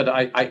 He said,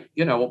 I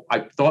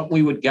thought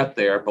we would get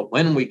there, but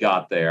when we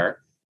got there,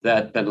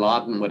 that bin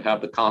Laden would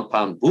have the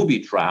compound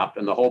booby-trapped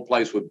and the whole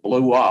place would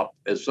blow up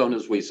as soon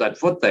as we set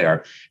foot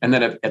there. And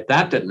then if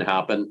that didn't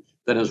happen,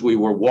 then as we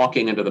were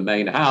walking into the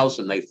main house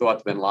and they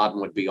thought bin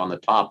Laden would be on the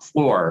top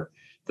floor,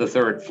 the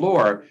third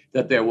floor,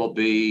 that there will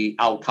be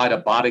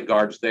Al-Qaeda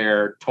bodyguards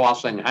there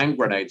tossing hand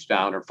grenades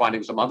down or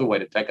finding some other way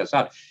to take us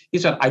out. He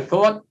said, I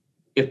thought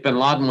if bin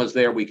Laden was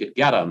there, we could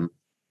get him,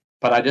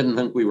 but I didn't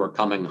think we were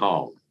coming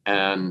home.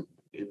 And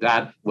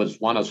that was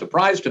a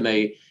surprise to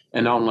me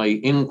and only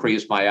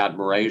increased my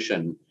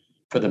admiration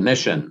for the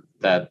mission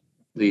that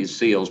these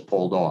SEALs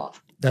pulled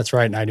off. That's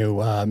right. And I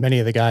knew many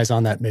of the guys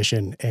on that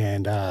mission,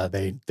 and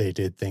they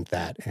did think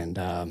that. And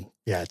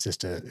yeah, it's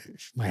just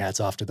my hat's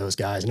off to those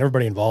guys and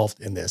everybody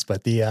involved in this.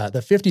 But the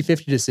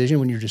 50-50 decision,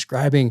 when you're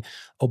describing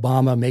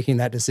Obama making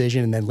that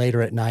decision and then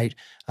later at night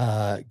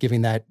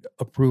giving that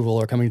approval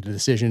or coming to the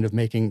decision of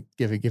giving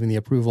the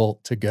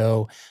approval to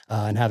go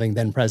and having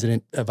then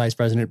Vice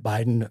President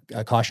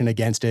Biden caution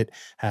against it,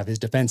 have his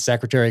defense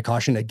secretary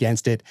caution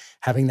against it,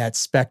 having that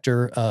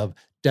specter of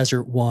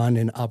Desert One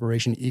and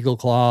Operation Eagle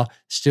Claw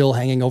still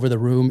hanging over the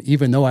room,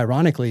 even though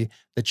ironically,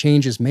 the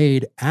changes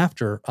made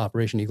after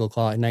Operation Eagle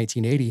Claw in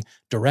 1980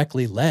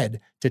 directly led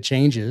to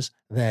changes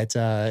that,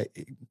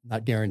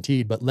 not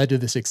guaranteed, but led to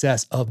the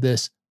success of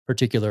this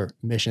particular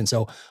mission.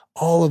 So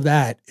all of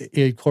that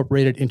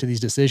incorporated into these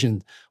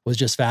decisions was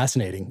just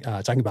fascinating.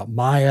 Talking about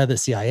Maya, the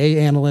CIA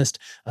analyst,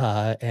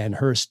 and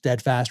her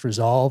steadfast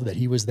resolve that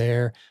he was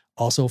there.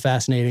 Also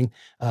fascinating.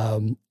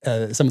 Some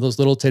of those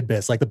little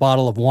tidbits, like the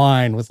bottle of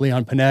wine with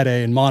Leon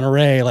Panetta in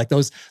Monterey, like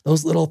those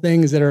little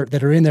things that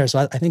are in there. So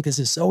I think this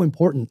is so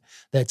important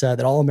that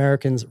all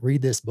Americans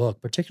read this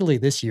book, particularly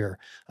this year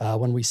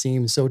when we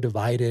seem so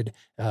divided,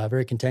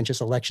 very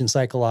contentious election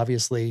cycle,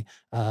 obviously,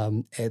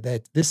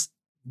 that this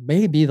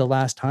may be the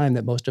last time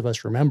that most of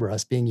us remember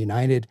us being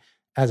united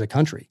as a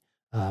country.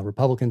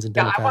 Republicans and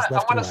Democrats. I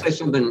want to say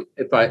something,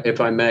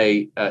 if I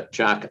may,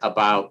 Jack,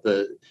 about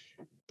the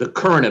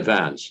current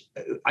events.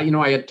 I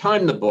had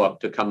timed the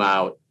book to come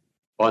out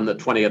on the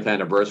 20th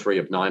anniversary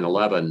of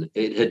 9/11.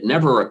 It had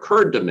never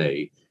occurred to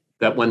me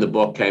that when the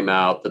book came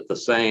out, that the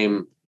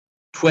same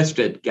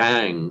twisted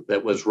gang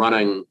that was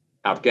running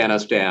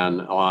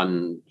Afghanistan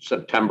on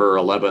September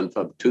 11th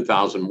of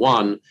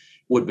 2001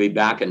 would be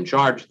back in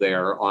charge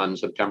there on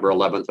September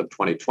 11th of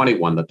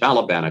 2021, the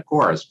Taliban, of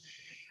course.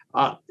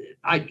 And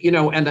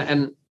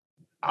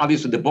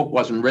obviously the book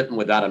wasn't written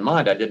with that in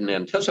mind. I didn't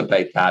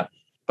anticipate that.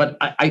 But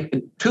I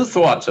two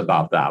thoughts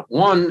about that.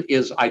 One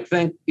is, I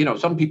think,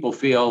 some people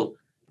feel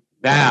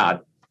bad,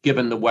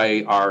 given the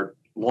way our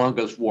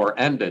longest war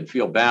ended,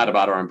 feel bad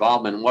about our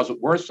involvement and wasn't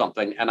worth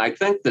something. And I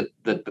think that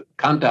the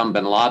countdown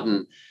bin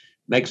Laden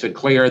makes it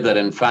clear that,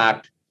 in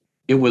fact,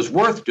 it was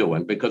worth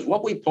doing, because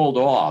what we pulled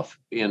off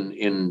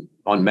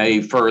on May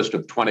 1st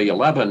of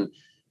 2011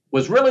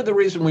 was really the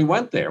reason we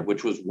went there,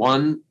 which was,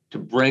 one, to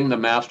bring the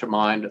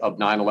mastermind of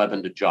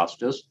 9/11 to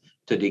justice,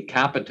 to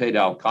decapitate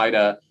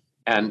al-Qaeda,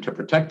 and to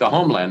protect the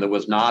homeland. There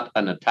was not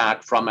an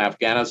attack from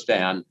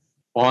Afghanistan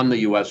on the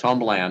U.S.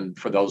 homeland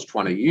for those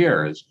 20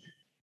 years.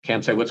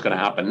 Can't say what's going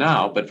to happen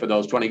now, but for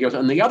those 20 years.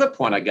 And the other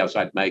point I guess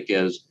I'd make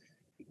is,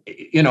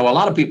 a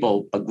lot of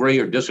people agree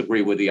or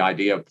disagree with the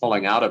idea of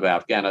pulling out of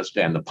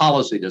Afghanistan, the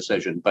policy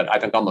decision, but I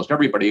think almost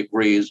everybody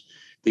agrees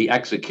the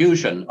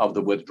execution of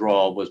the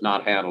withdrawal was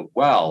not handled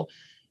well.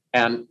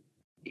 And,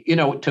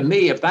 to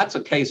me, if that's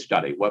a case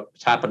study,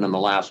 what's happened in the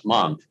last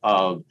month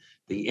of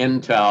the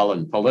intel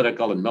and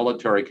political and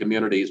military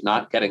communities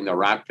not getting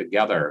their act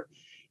together,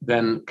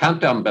 then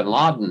countdown bin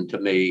Laden, to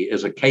me,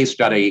 is a case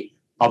study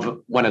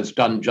of when it's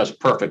done just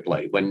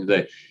perfectly, when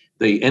the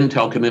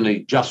intel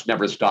community just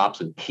never stops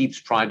and keeps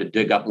trying to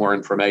dig up more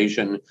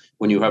information,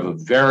 when you have a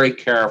very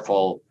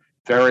careful,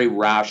 very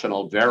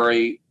rational,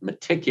 very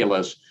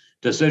meticulous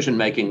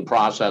decision-making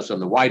process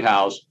in the White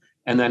House,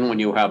 and then when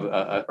you have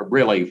a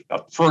really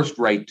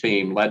first-rate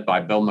team led by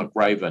Bill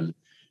McRaven,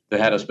 the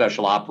head of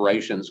Special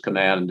Operations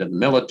Command and the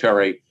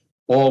military,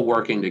 all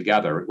working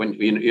together. When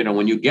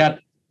you get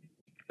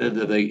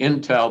the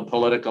intel,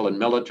 political, and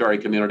military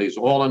communities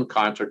all in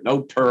concert,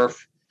 no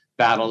turf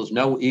battles,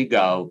 no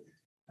ego,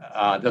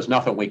 there's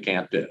nothing we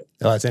can't do.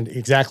 And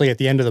exactly at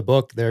the end of the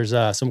book, there's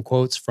some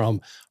quotes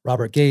from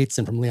Robert Gates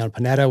and from Leon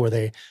Panetta where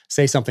they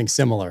say something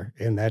similar,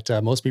 in that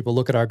most people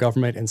look at our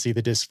government and see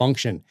the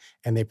dysfunction,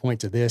 and they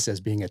point to this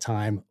as being a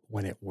time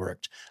when it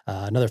worked.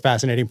 Another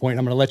fascinating point.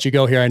 I'm going to let you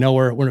go here. I know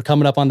we're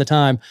coming up on the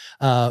time,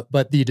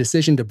 but the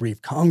decision to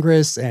brief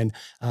Congress and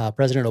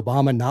President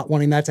Obama not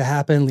wanting that to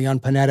happen, Leon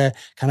Panetta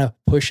kind of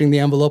pushing the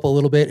envelope a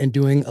little bit and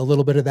doing a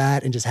little bit of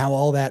that, and just how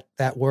all that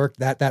worked.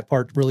 That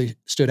part really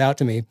stood out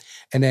to me.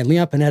 And then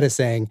Leon Panetta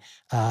saying,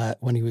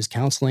 when he was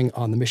counseling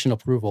on the mission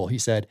approval, he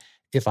said,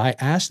 "If I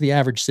asked the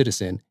average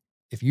citizen,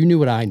 if you knew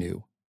what I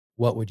knew,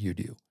 what would you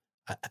do?"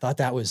 I thought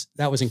that was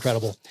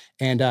incredible.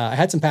 And I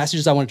had some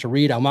passages I wanted to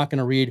read. I'm not going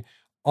to read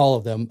all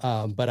of them,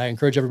 but I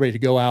encourage everybody to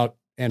go out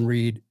and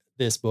read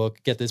this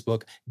book, get this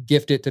book,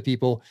 gift it to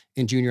people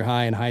in junior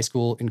high and high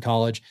school, in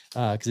college,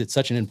 because it's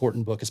such an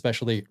important book,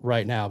 especially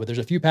right now. But there's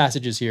a few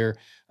passages here.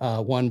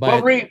 One by...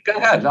 Well, read. Go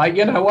ahead.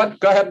 You know what?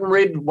 Go ahead and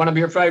read one of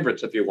your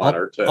favorites if you want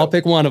her to. I'll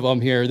pick one of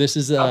them here. This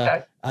is,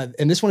 okay.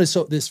 And this one is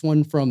this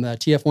one from the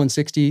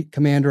TF-160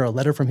 commander, a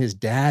letter from his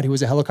dad, who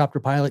was a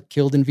helicopter pilot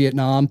killed in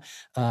Vietnam,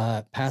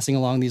 passing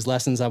along these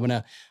lessons. I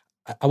won't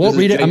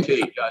read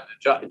it.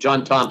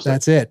 John Thompson.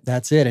 That's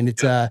it. And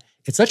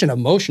it's such an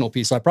emotional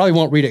piece. So I probably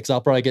won't read it because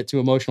I'll probably get too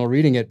emotional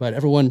reading it, but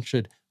everyone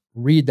should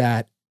read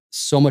that.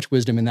 So much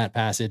wisdom in that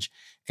passage.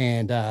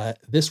 And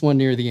this one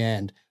near the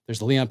end, there's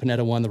the Leon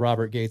Panetta one, the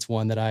Robert Gates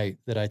one that I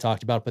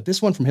talked about, but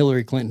this one from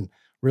Hillary Clinton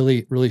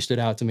really, really stood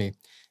out to me.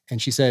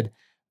 And she said,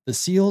 the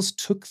SEALs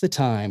took the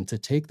time to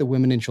take the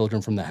women and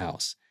children from the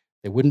house.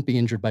 They wouldn't be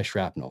injured by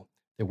shrapnel.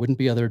 There wouldn't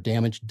be other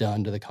damage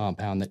done to the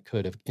compound that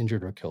could have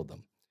injured or killed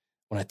them.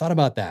 When I thought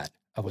about that,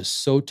 I was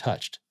so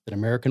touched that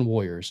American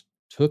warriors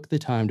took the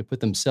time to put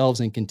themselves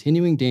in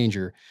continuing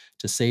danger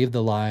to save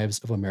the lives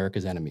of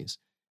America's enemies.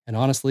 And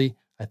honestly,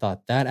 I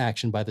thought that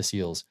action by the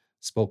SEALs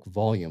spoke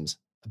volumes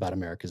about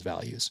America's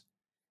values.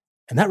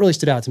 And that really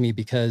stood out to me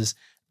because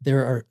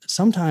there are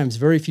sometimes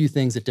very few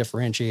things that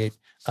differentiate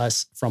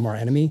us from our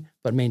enemy,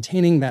 but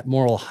maintaining that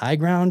moral high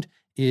ground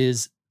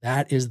is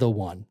the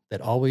one that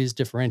always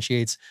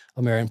differentiates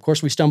America. Of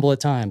course, we stumble at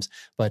times,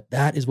 but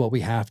that is what we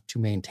have to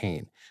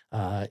maintain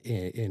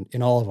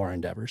in all of our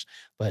endeavors.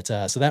 But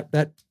so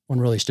that one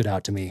really stood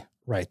out to me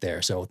right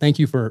there. So thank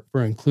you for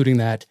including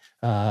that,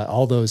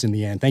 all those in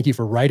the end. Thank you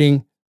for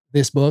writing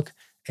this book,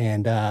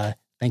 and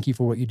thank you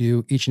for what you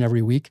do each and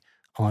every week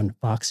on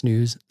Fox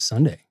News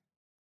Sunday.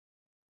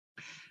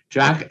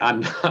 Jack,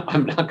 I'm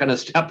not going to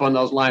step on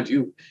those lines.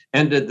 You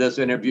ended this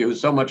interview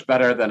so much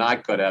better than I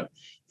could have.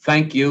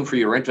 Thank you for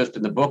your interest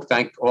in the book.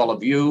 Thank all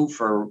of you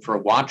for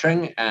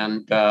watching,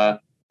 and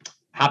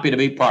happy to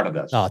be part of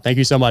this. Oh, thank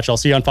you so much. I'll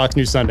see you on Fox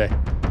News Sunday.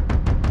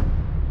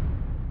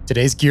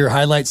 Today's Gear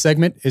Highlight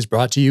segment is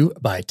brought to you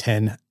by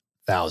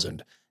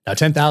 10,000. Now,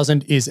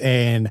 10,000 is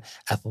an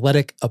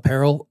athletic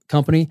apparel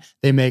company.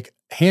 They make,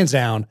 hands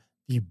down,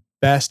 the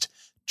best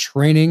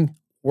training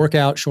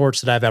workout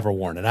shorts that I've ever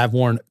worn. And I've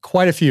worn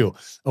quite a few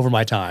over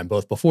my time,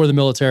 both before the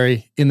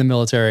military, in the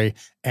military,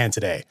 and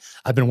today.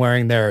 I've been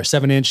wearing their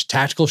 7-inch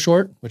tactical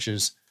short, which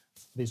is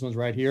these ones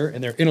right here,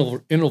 and their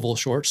interval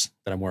shorts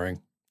that I'm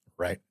wearing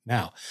right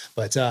now.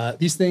 But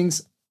these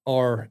things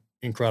are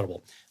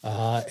incredible.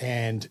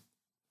 And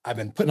I've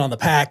been putting on the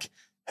pack,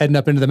 heading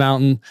up into the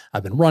mountain.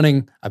 I've been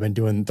running. I've been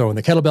throwing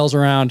the kettlebells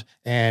around.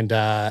 And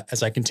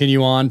as I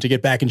continue on to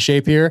get back in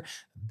shape here,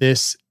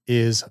 this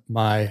is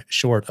my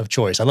short of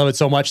choice. I love it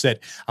so much that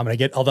I'm going to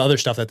get all the other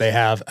stuff that they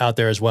have out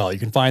there as well. You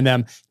can find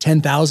them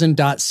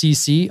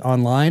 10,000.cc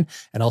online,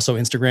 and also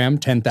Instagram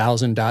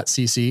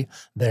 10,000.cc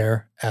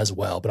there as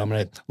well. But I'm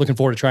looking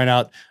forward to trying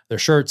out their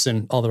shirts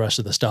and all the rest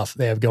of the stuff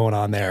they have going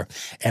on there.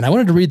 And I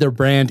wanted to read their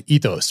brand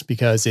ethos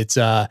because it's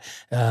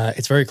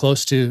very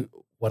close to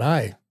what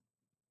I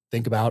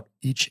think about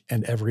each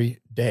and every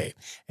day.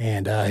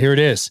 And here it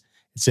is.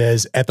 It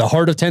says, at the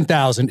heart of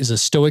 10,000 is a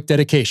stoic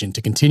dedication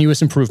to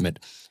continuous improvement.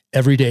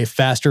 Every day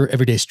faster,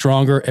 every day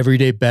stronger, every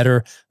day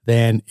better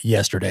than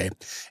yesterday.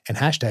 And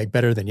hashtag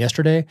better than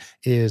yesterday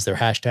is their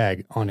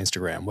hashtag on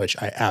Instagram,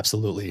 which I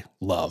absolutely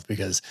love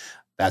because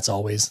that's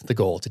always the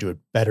goal, to do it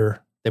better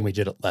than we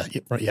did it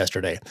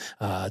yesterday,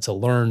 to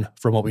learn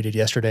from what we did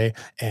yesterday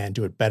and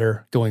do it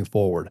better going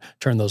forward,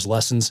 turn those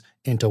lessons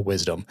into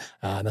wisdom.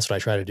 And that's what I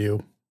try to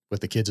do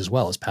with the kids as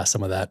well, is pass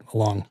some of that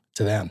along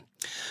to them.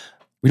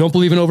 We don't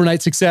believe in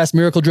overnight success,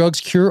 miracle drugs,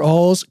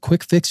 cure-alls,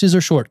 quick fixes, or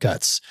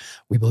shortcuts.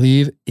 We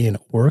believe in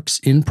works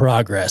in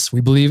progress.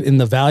 We believe in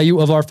the value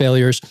of our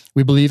failures.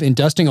 We believe in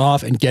dusting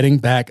off and getting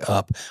back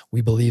up. We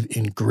believe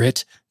in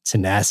grit,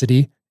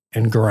 tenacity,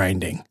 and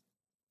grinding.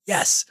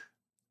 Yes,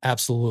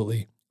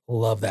 absolutely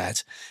love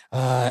that.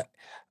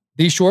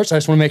 These shorts, I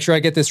just want to make sure I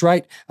get this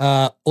right.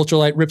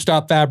 Ultralight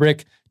ripstop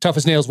fabric, tough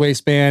as nails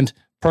waistband,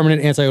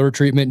 permanent anti-odor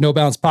treatment, no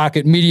bounce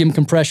pocket, medium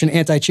compression,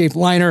 anti-chafe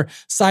liner,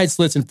 side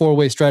slits, and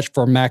 4-way stretch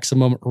for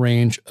maximum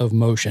range of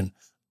motion.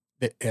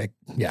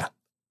 Yeah.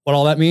 What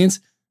all that means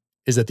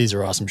is that these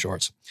are awesome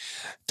shorts.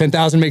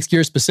 10,000 makes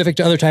gear specific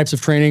to other types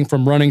of training,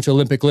 from running to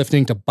Olympic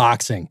lifting to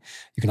boxing.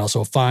 You can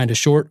also find a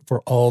short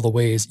for all the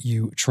ways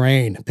you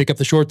train. Pick up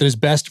the short that is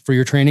best for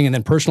your training and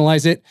then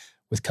personalize it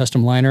with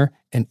custom liner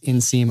and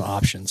inseam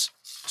options.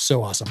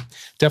 So awesome.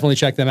 Definitely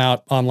check them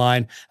out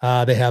online.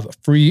 They have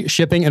free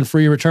shipping and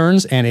free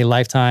returns and a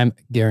lifetime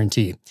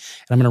guarantee. And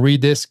I'm going to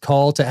read this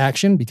call to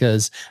action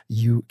because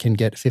you can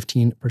get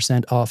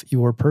 15% off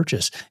your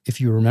purchase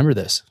if you remember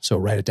this. So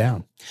write it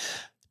down.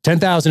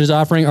 10,000 is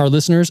offering our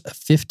listeners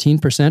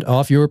 15%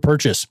 off your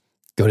purchase.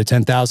 Go to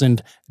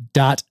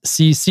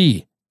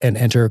 10,000.cc and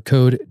enter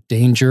code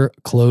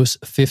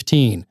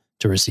DangerClose15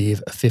 to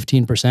receive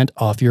 15%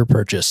 off your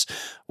purchase.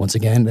 Once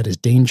again, that is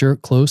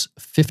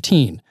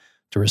DangerClose15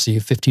 to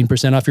receive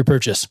 15% off your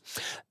purchase.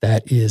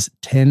 That is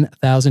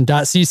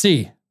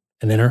 10,000.cc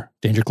and enter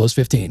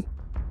DangerClose15.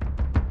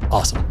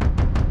 Awesome.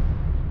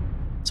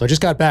 So I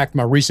just got back from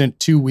my recent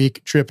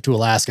 2-week trip to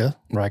Alaska,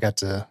 where I got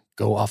to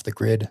go off the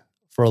grid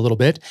for a little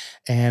bit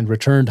and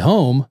returned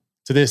home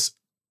to this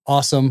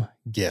awesome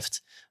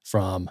gift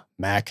from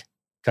Mac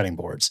Cutting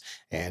Boards.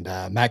 And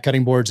Mac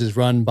Cutting Boards is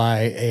run by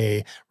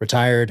a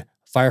retired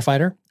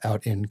firefighter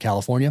out in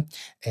California,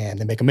 and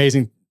they make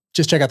amazing.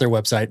 Just check out their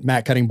website,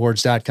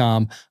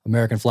 maccuttingboards.com,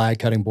 American flag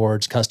cutting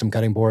boards, custom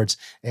cutting boards,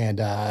 and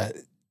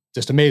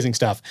just amazing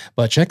stuff.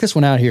 But check this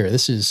one out here.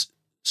 This is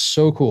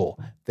so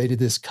cool. They did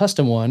this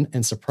custom one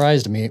and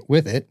surprised me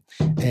with it.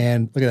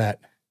 And look at that.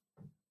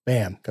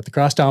 Bam. Got the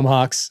cross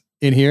tomahawks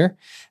in here.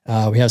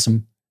 We have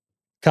some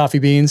coffee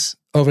beans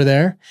over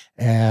there.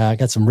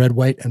 Got some red,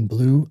 white, and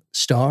blue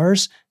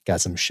stars.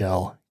 Got some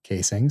shell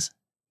casings.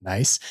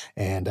 Nice.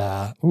 And,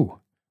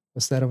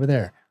 what's that over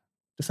there?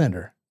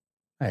 Defender.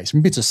 Nice.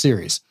 Maybe it's a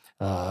series.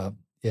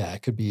 Yeah,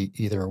 it could be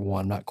either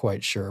one. I'm not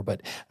quite sure,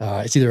 but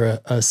it's either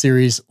a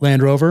series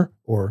Land Rover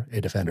or a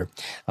Defender.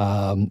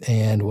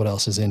 And what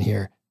else is in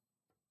here?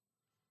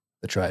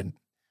 The Trident.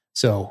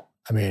 So,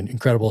 I mean,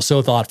 incredible.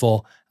 So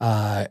thoughtful.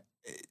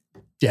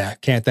 Yeah,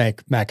 can't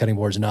thank Mac Cutting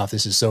Boards enough.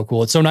 This is so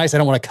cool. It's so nice. I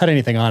don't want to cut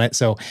anything on it.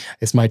 So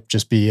this might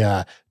just be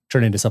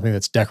turn into something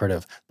that's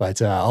decorative.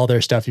 But all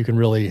their stuff you can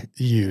really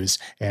use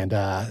and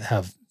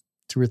have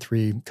 2 or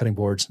 3 cutting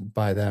boards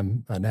by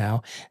them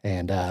now.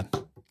 And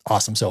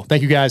awesome. So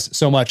thank you guys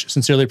so much.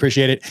 Sincerely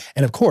appreciate it.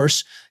 And of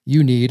course,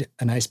 you need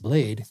a nice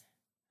blade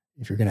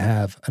if you're going to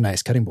have a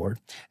nice cutting board.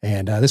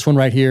 And this one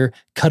right here,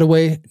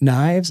 Cutaway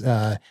Knives.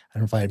 I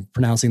don't know if I'm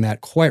pronouncing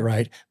that quite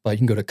right, but you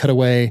can go to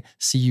Cutaway,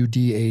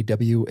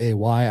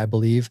 Cudaway, I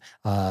believe,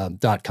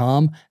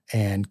 .com,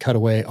 and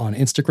Cutaway on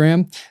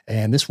Instagram.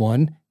 And this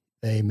one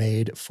they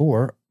made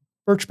for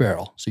Birch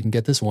Barrel. So you can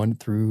get this one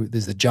through,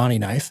 this is the Johnny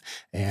knife.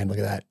 And look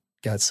at that.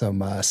 Got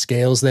some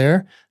scales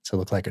there to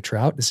look like a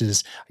trout. This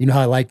is, you know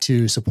how I like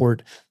to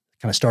support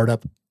kind of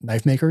startup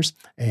knife makers.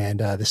 And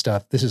this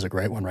is a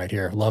great one right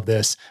here. Love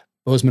this.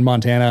 Bozeman,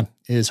 Montana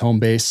is home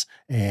base.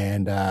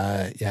 And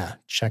yeah,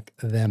 check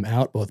them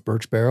out, both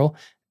Birch Barrel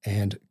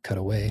and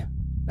Cutaway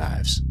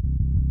Knives.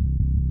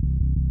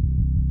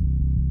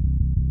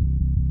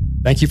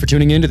 Thank you for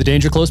tuning in to the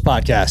Danger Close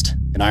podcast,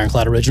 an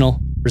Ironclad original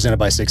presented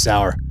by 6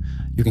 Hour.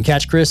 You can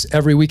catch Chris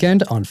every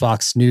weekend on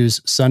Fox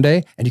News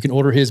Sunday, and you can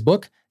order his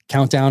book,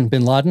 Countdown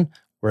Bin Laden,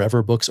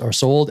 wherever books are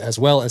sold, as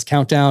well as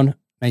Countdown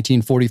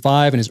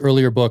 1945 and his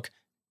earlier book,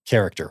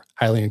 Character.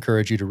 Highly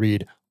encourage you to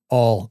read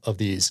all of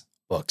these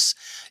books.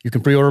 You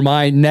can pre-order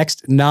my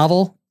next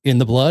novel, In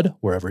the Blood,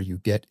 wherever you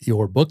get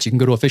your books. You can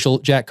go to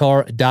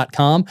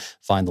officialjackcarr.com,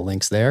 find the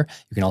links there.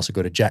 You can also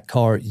go to Jack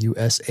Carr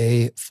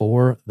USA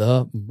for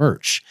the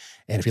merch.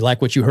 And if you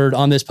like what you heard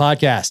on this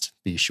podcast,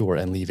 be sure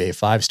and leave a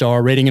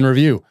 5-star rating and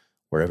review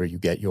wherever you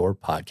get your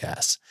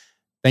podcasts.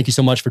 Thank you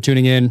so much for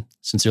tuning in.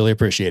 Sincerely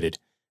appreciated.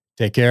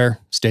 Take care.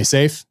 Stay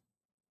safe.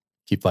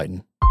 Keep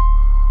fighting.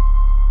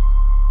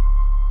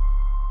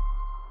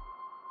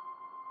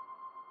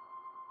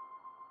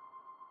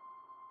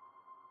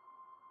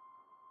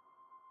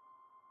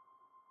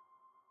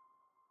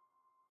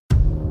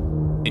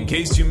 In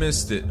case you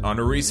missed it, on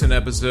a recent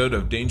episode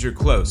of Danger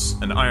Close,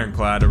 an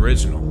Ironclad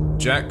original,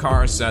 Jack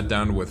Carr sat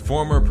down with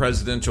former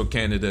presidential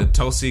candidate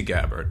Tulsi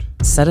Gabbard.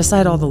 Set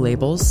aside all the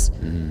labels,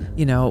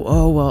 you know,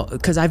 oh, well,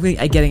 because I've been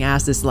getting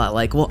asked this a lot,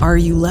 like, well, are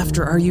you left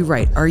or are you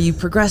right? Are you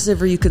progressive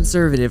or are you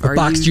conservative? What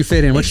box do you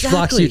fit in? Which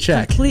box do you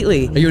check?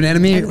 Completely. Are you an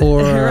enemy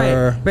or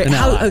right. an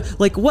ally?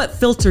 Like, what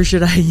filter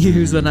should I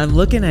use when I'm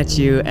looking at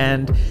you?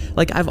 And,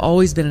 like, I've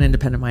always been an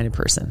independent-minded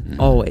person.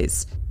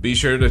 Always. Be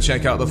sure to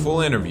check out the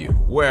full interview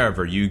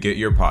wherever you get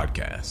your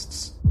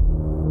podcasts.